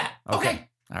can do that. Okay.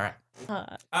 All right.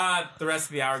 The rest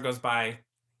of the hour goes by.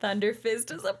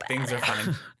 Thunderfist is a badass. Things are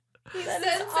fine. That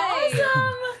Sensei. is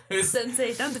awesome. Who's,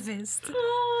 Sensei, down the fist.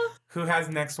 who has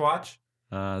next watch?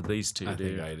 These two I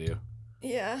do. think I do.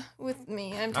 Yeah, with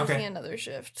me. I'm Okay. taking another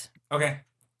shift. Okay.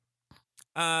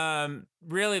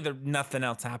 Really, nothing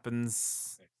else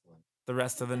happens the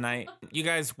rest of the night. You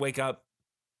guys wake up,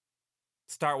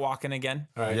 start walking again.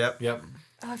 All right. Yep. Yep.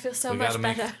 Oh, I feel so we much gotta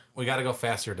better. We got to go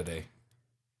faster today.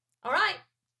 All right.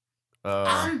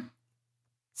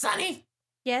 Sonny?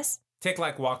 Yes. Tick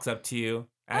like walks up to you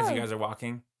as you Oh. guys are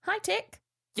walking. Hi, Tick.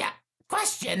 Yeah.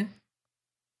 Question.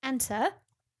 Enter.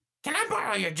 Can I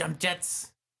borrow your jump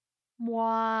jets?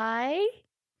 Why?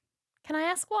 Can I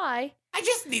ask why? I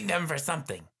just need them for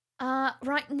something.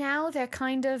 Right now they're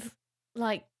kind of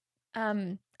like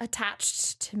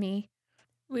attached to me.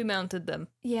 We mounted them.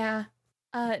 Yeah.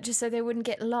 Just so they wouldn't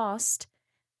get lost.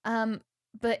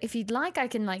 But if you'd like, I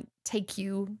can like take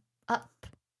you up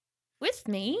with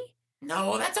me.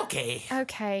 No, that's okay.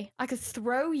 Okay, I could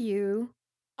throw you.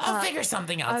 I'll figure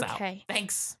something else out. okay.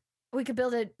 Thanks. We could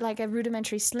build a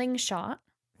rudimentary slingshot.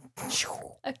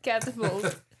 A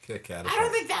catapult. Cat I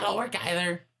don't think that'll work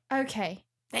either. Okay,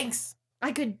 Thanks.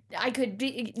 I could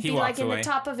be He like walks in away. the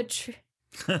top of a tree.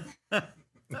 Good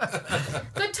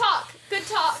talk. Good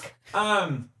talk.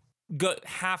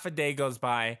 Half a day goes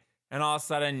by, and all of a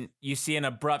sudden you see an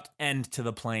abrupt end to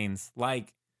the plains.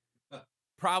 Like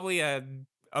probably a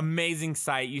amazing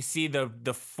sight. You see the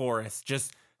forest,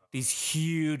 just these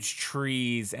huge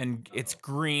trees, and it's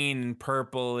green and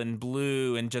purple and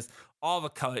blue and just all the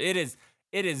color. It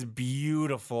is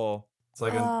beautiful. It's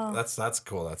like Oh. that's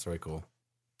cool. That's very cool.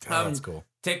 Oh, that's cool.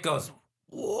 Tick goes,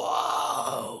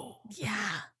 whoa. Yeah.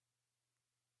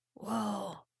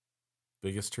 Whoa.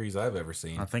 Biggest trees I've ever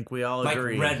seen. I think we all Like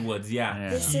agree. redwoods, yeah.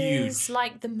 This Huge. is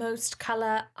like the most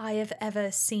color I have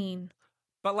ever seen.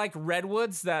 But like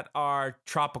redwoods that are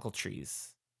tropical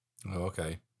trees. Oh,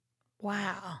 okay.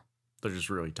 Wow. They're just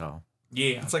really tall.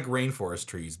 Yeah. It's like rainforest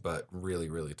trees, but really,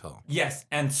 really tall. Yes,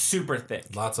 and super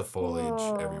thick. Lots of foliage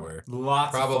Whoa. everywhere.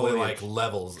 Lots Probably of like foliage.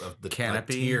 levels of the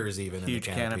Canopy. like tiers, even Huge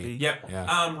in the canopy. Yep.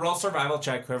 Yeah. Roll survival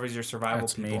check, whoever's your survival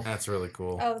That's me. people. That's really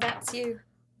cool. Oh, that's you.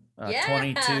 Yeah.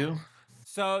 22.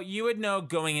 So you would know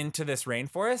going into this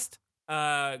rainforest,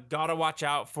 gotta watch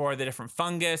out for the different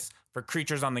fungus, for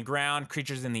creatures on the ground,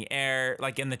 creatures in the air,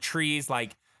 like in the trees,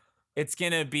 like it's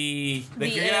gonna be like The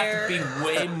you're gonna have to air. be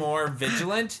way more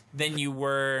vigilant than you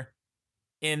were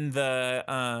in the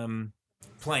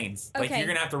plains. Like Okay. you're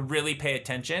gonna have to really pay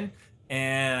attention.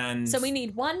 And So we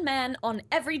need one man on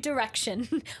every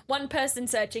direction. One person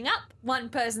searching up, one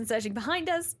person searching behind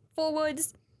us,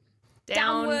 forwards,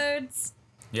 Down. downwards.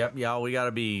 Yep, y'all, we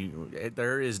gotta be.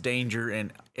 There is danger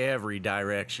in every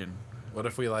direction. What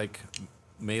if we like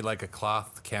made like a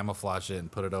cloth, camouflage it, and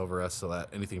put it over us so that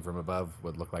anything from above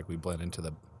would look like we blend into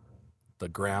the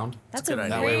ground? That's a a good idea.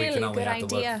 That way really we can only good have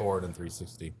to idea. look forward in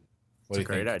 360. What It's a do you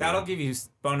great think? idea. that'll give you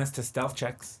bonus to stealth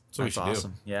checks. That's what we That's should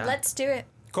awesome. Yeah. Let's do it.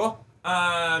 Cool.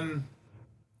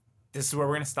 This is where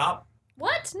we're gonna stop.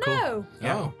 What? No. do.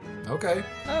 Oh, okay.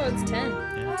 Oh, it's 10.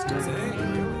 Yeah, let's do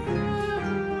it.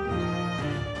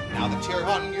 Now that you're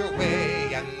on your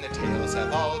way and the tales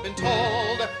have all been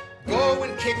told, go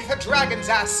and kick the dragon's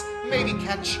ass, maybe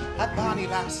catch a bonny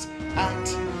lass at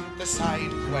the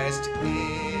side quest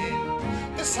inn.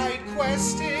 The side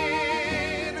quest inn.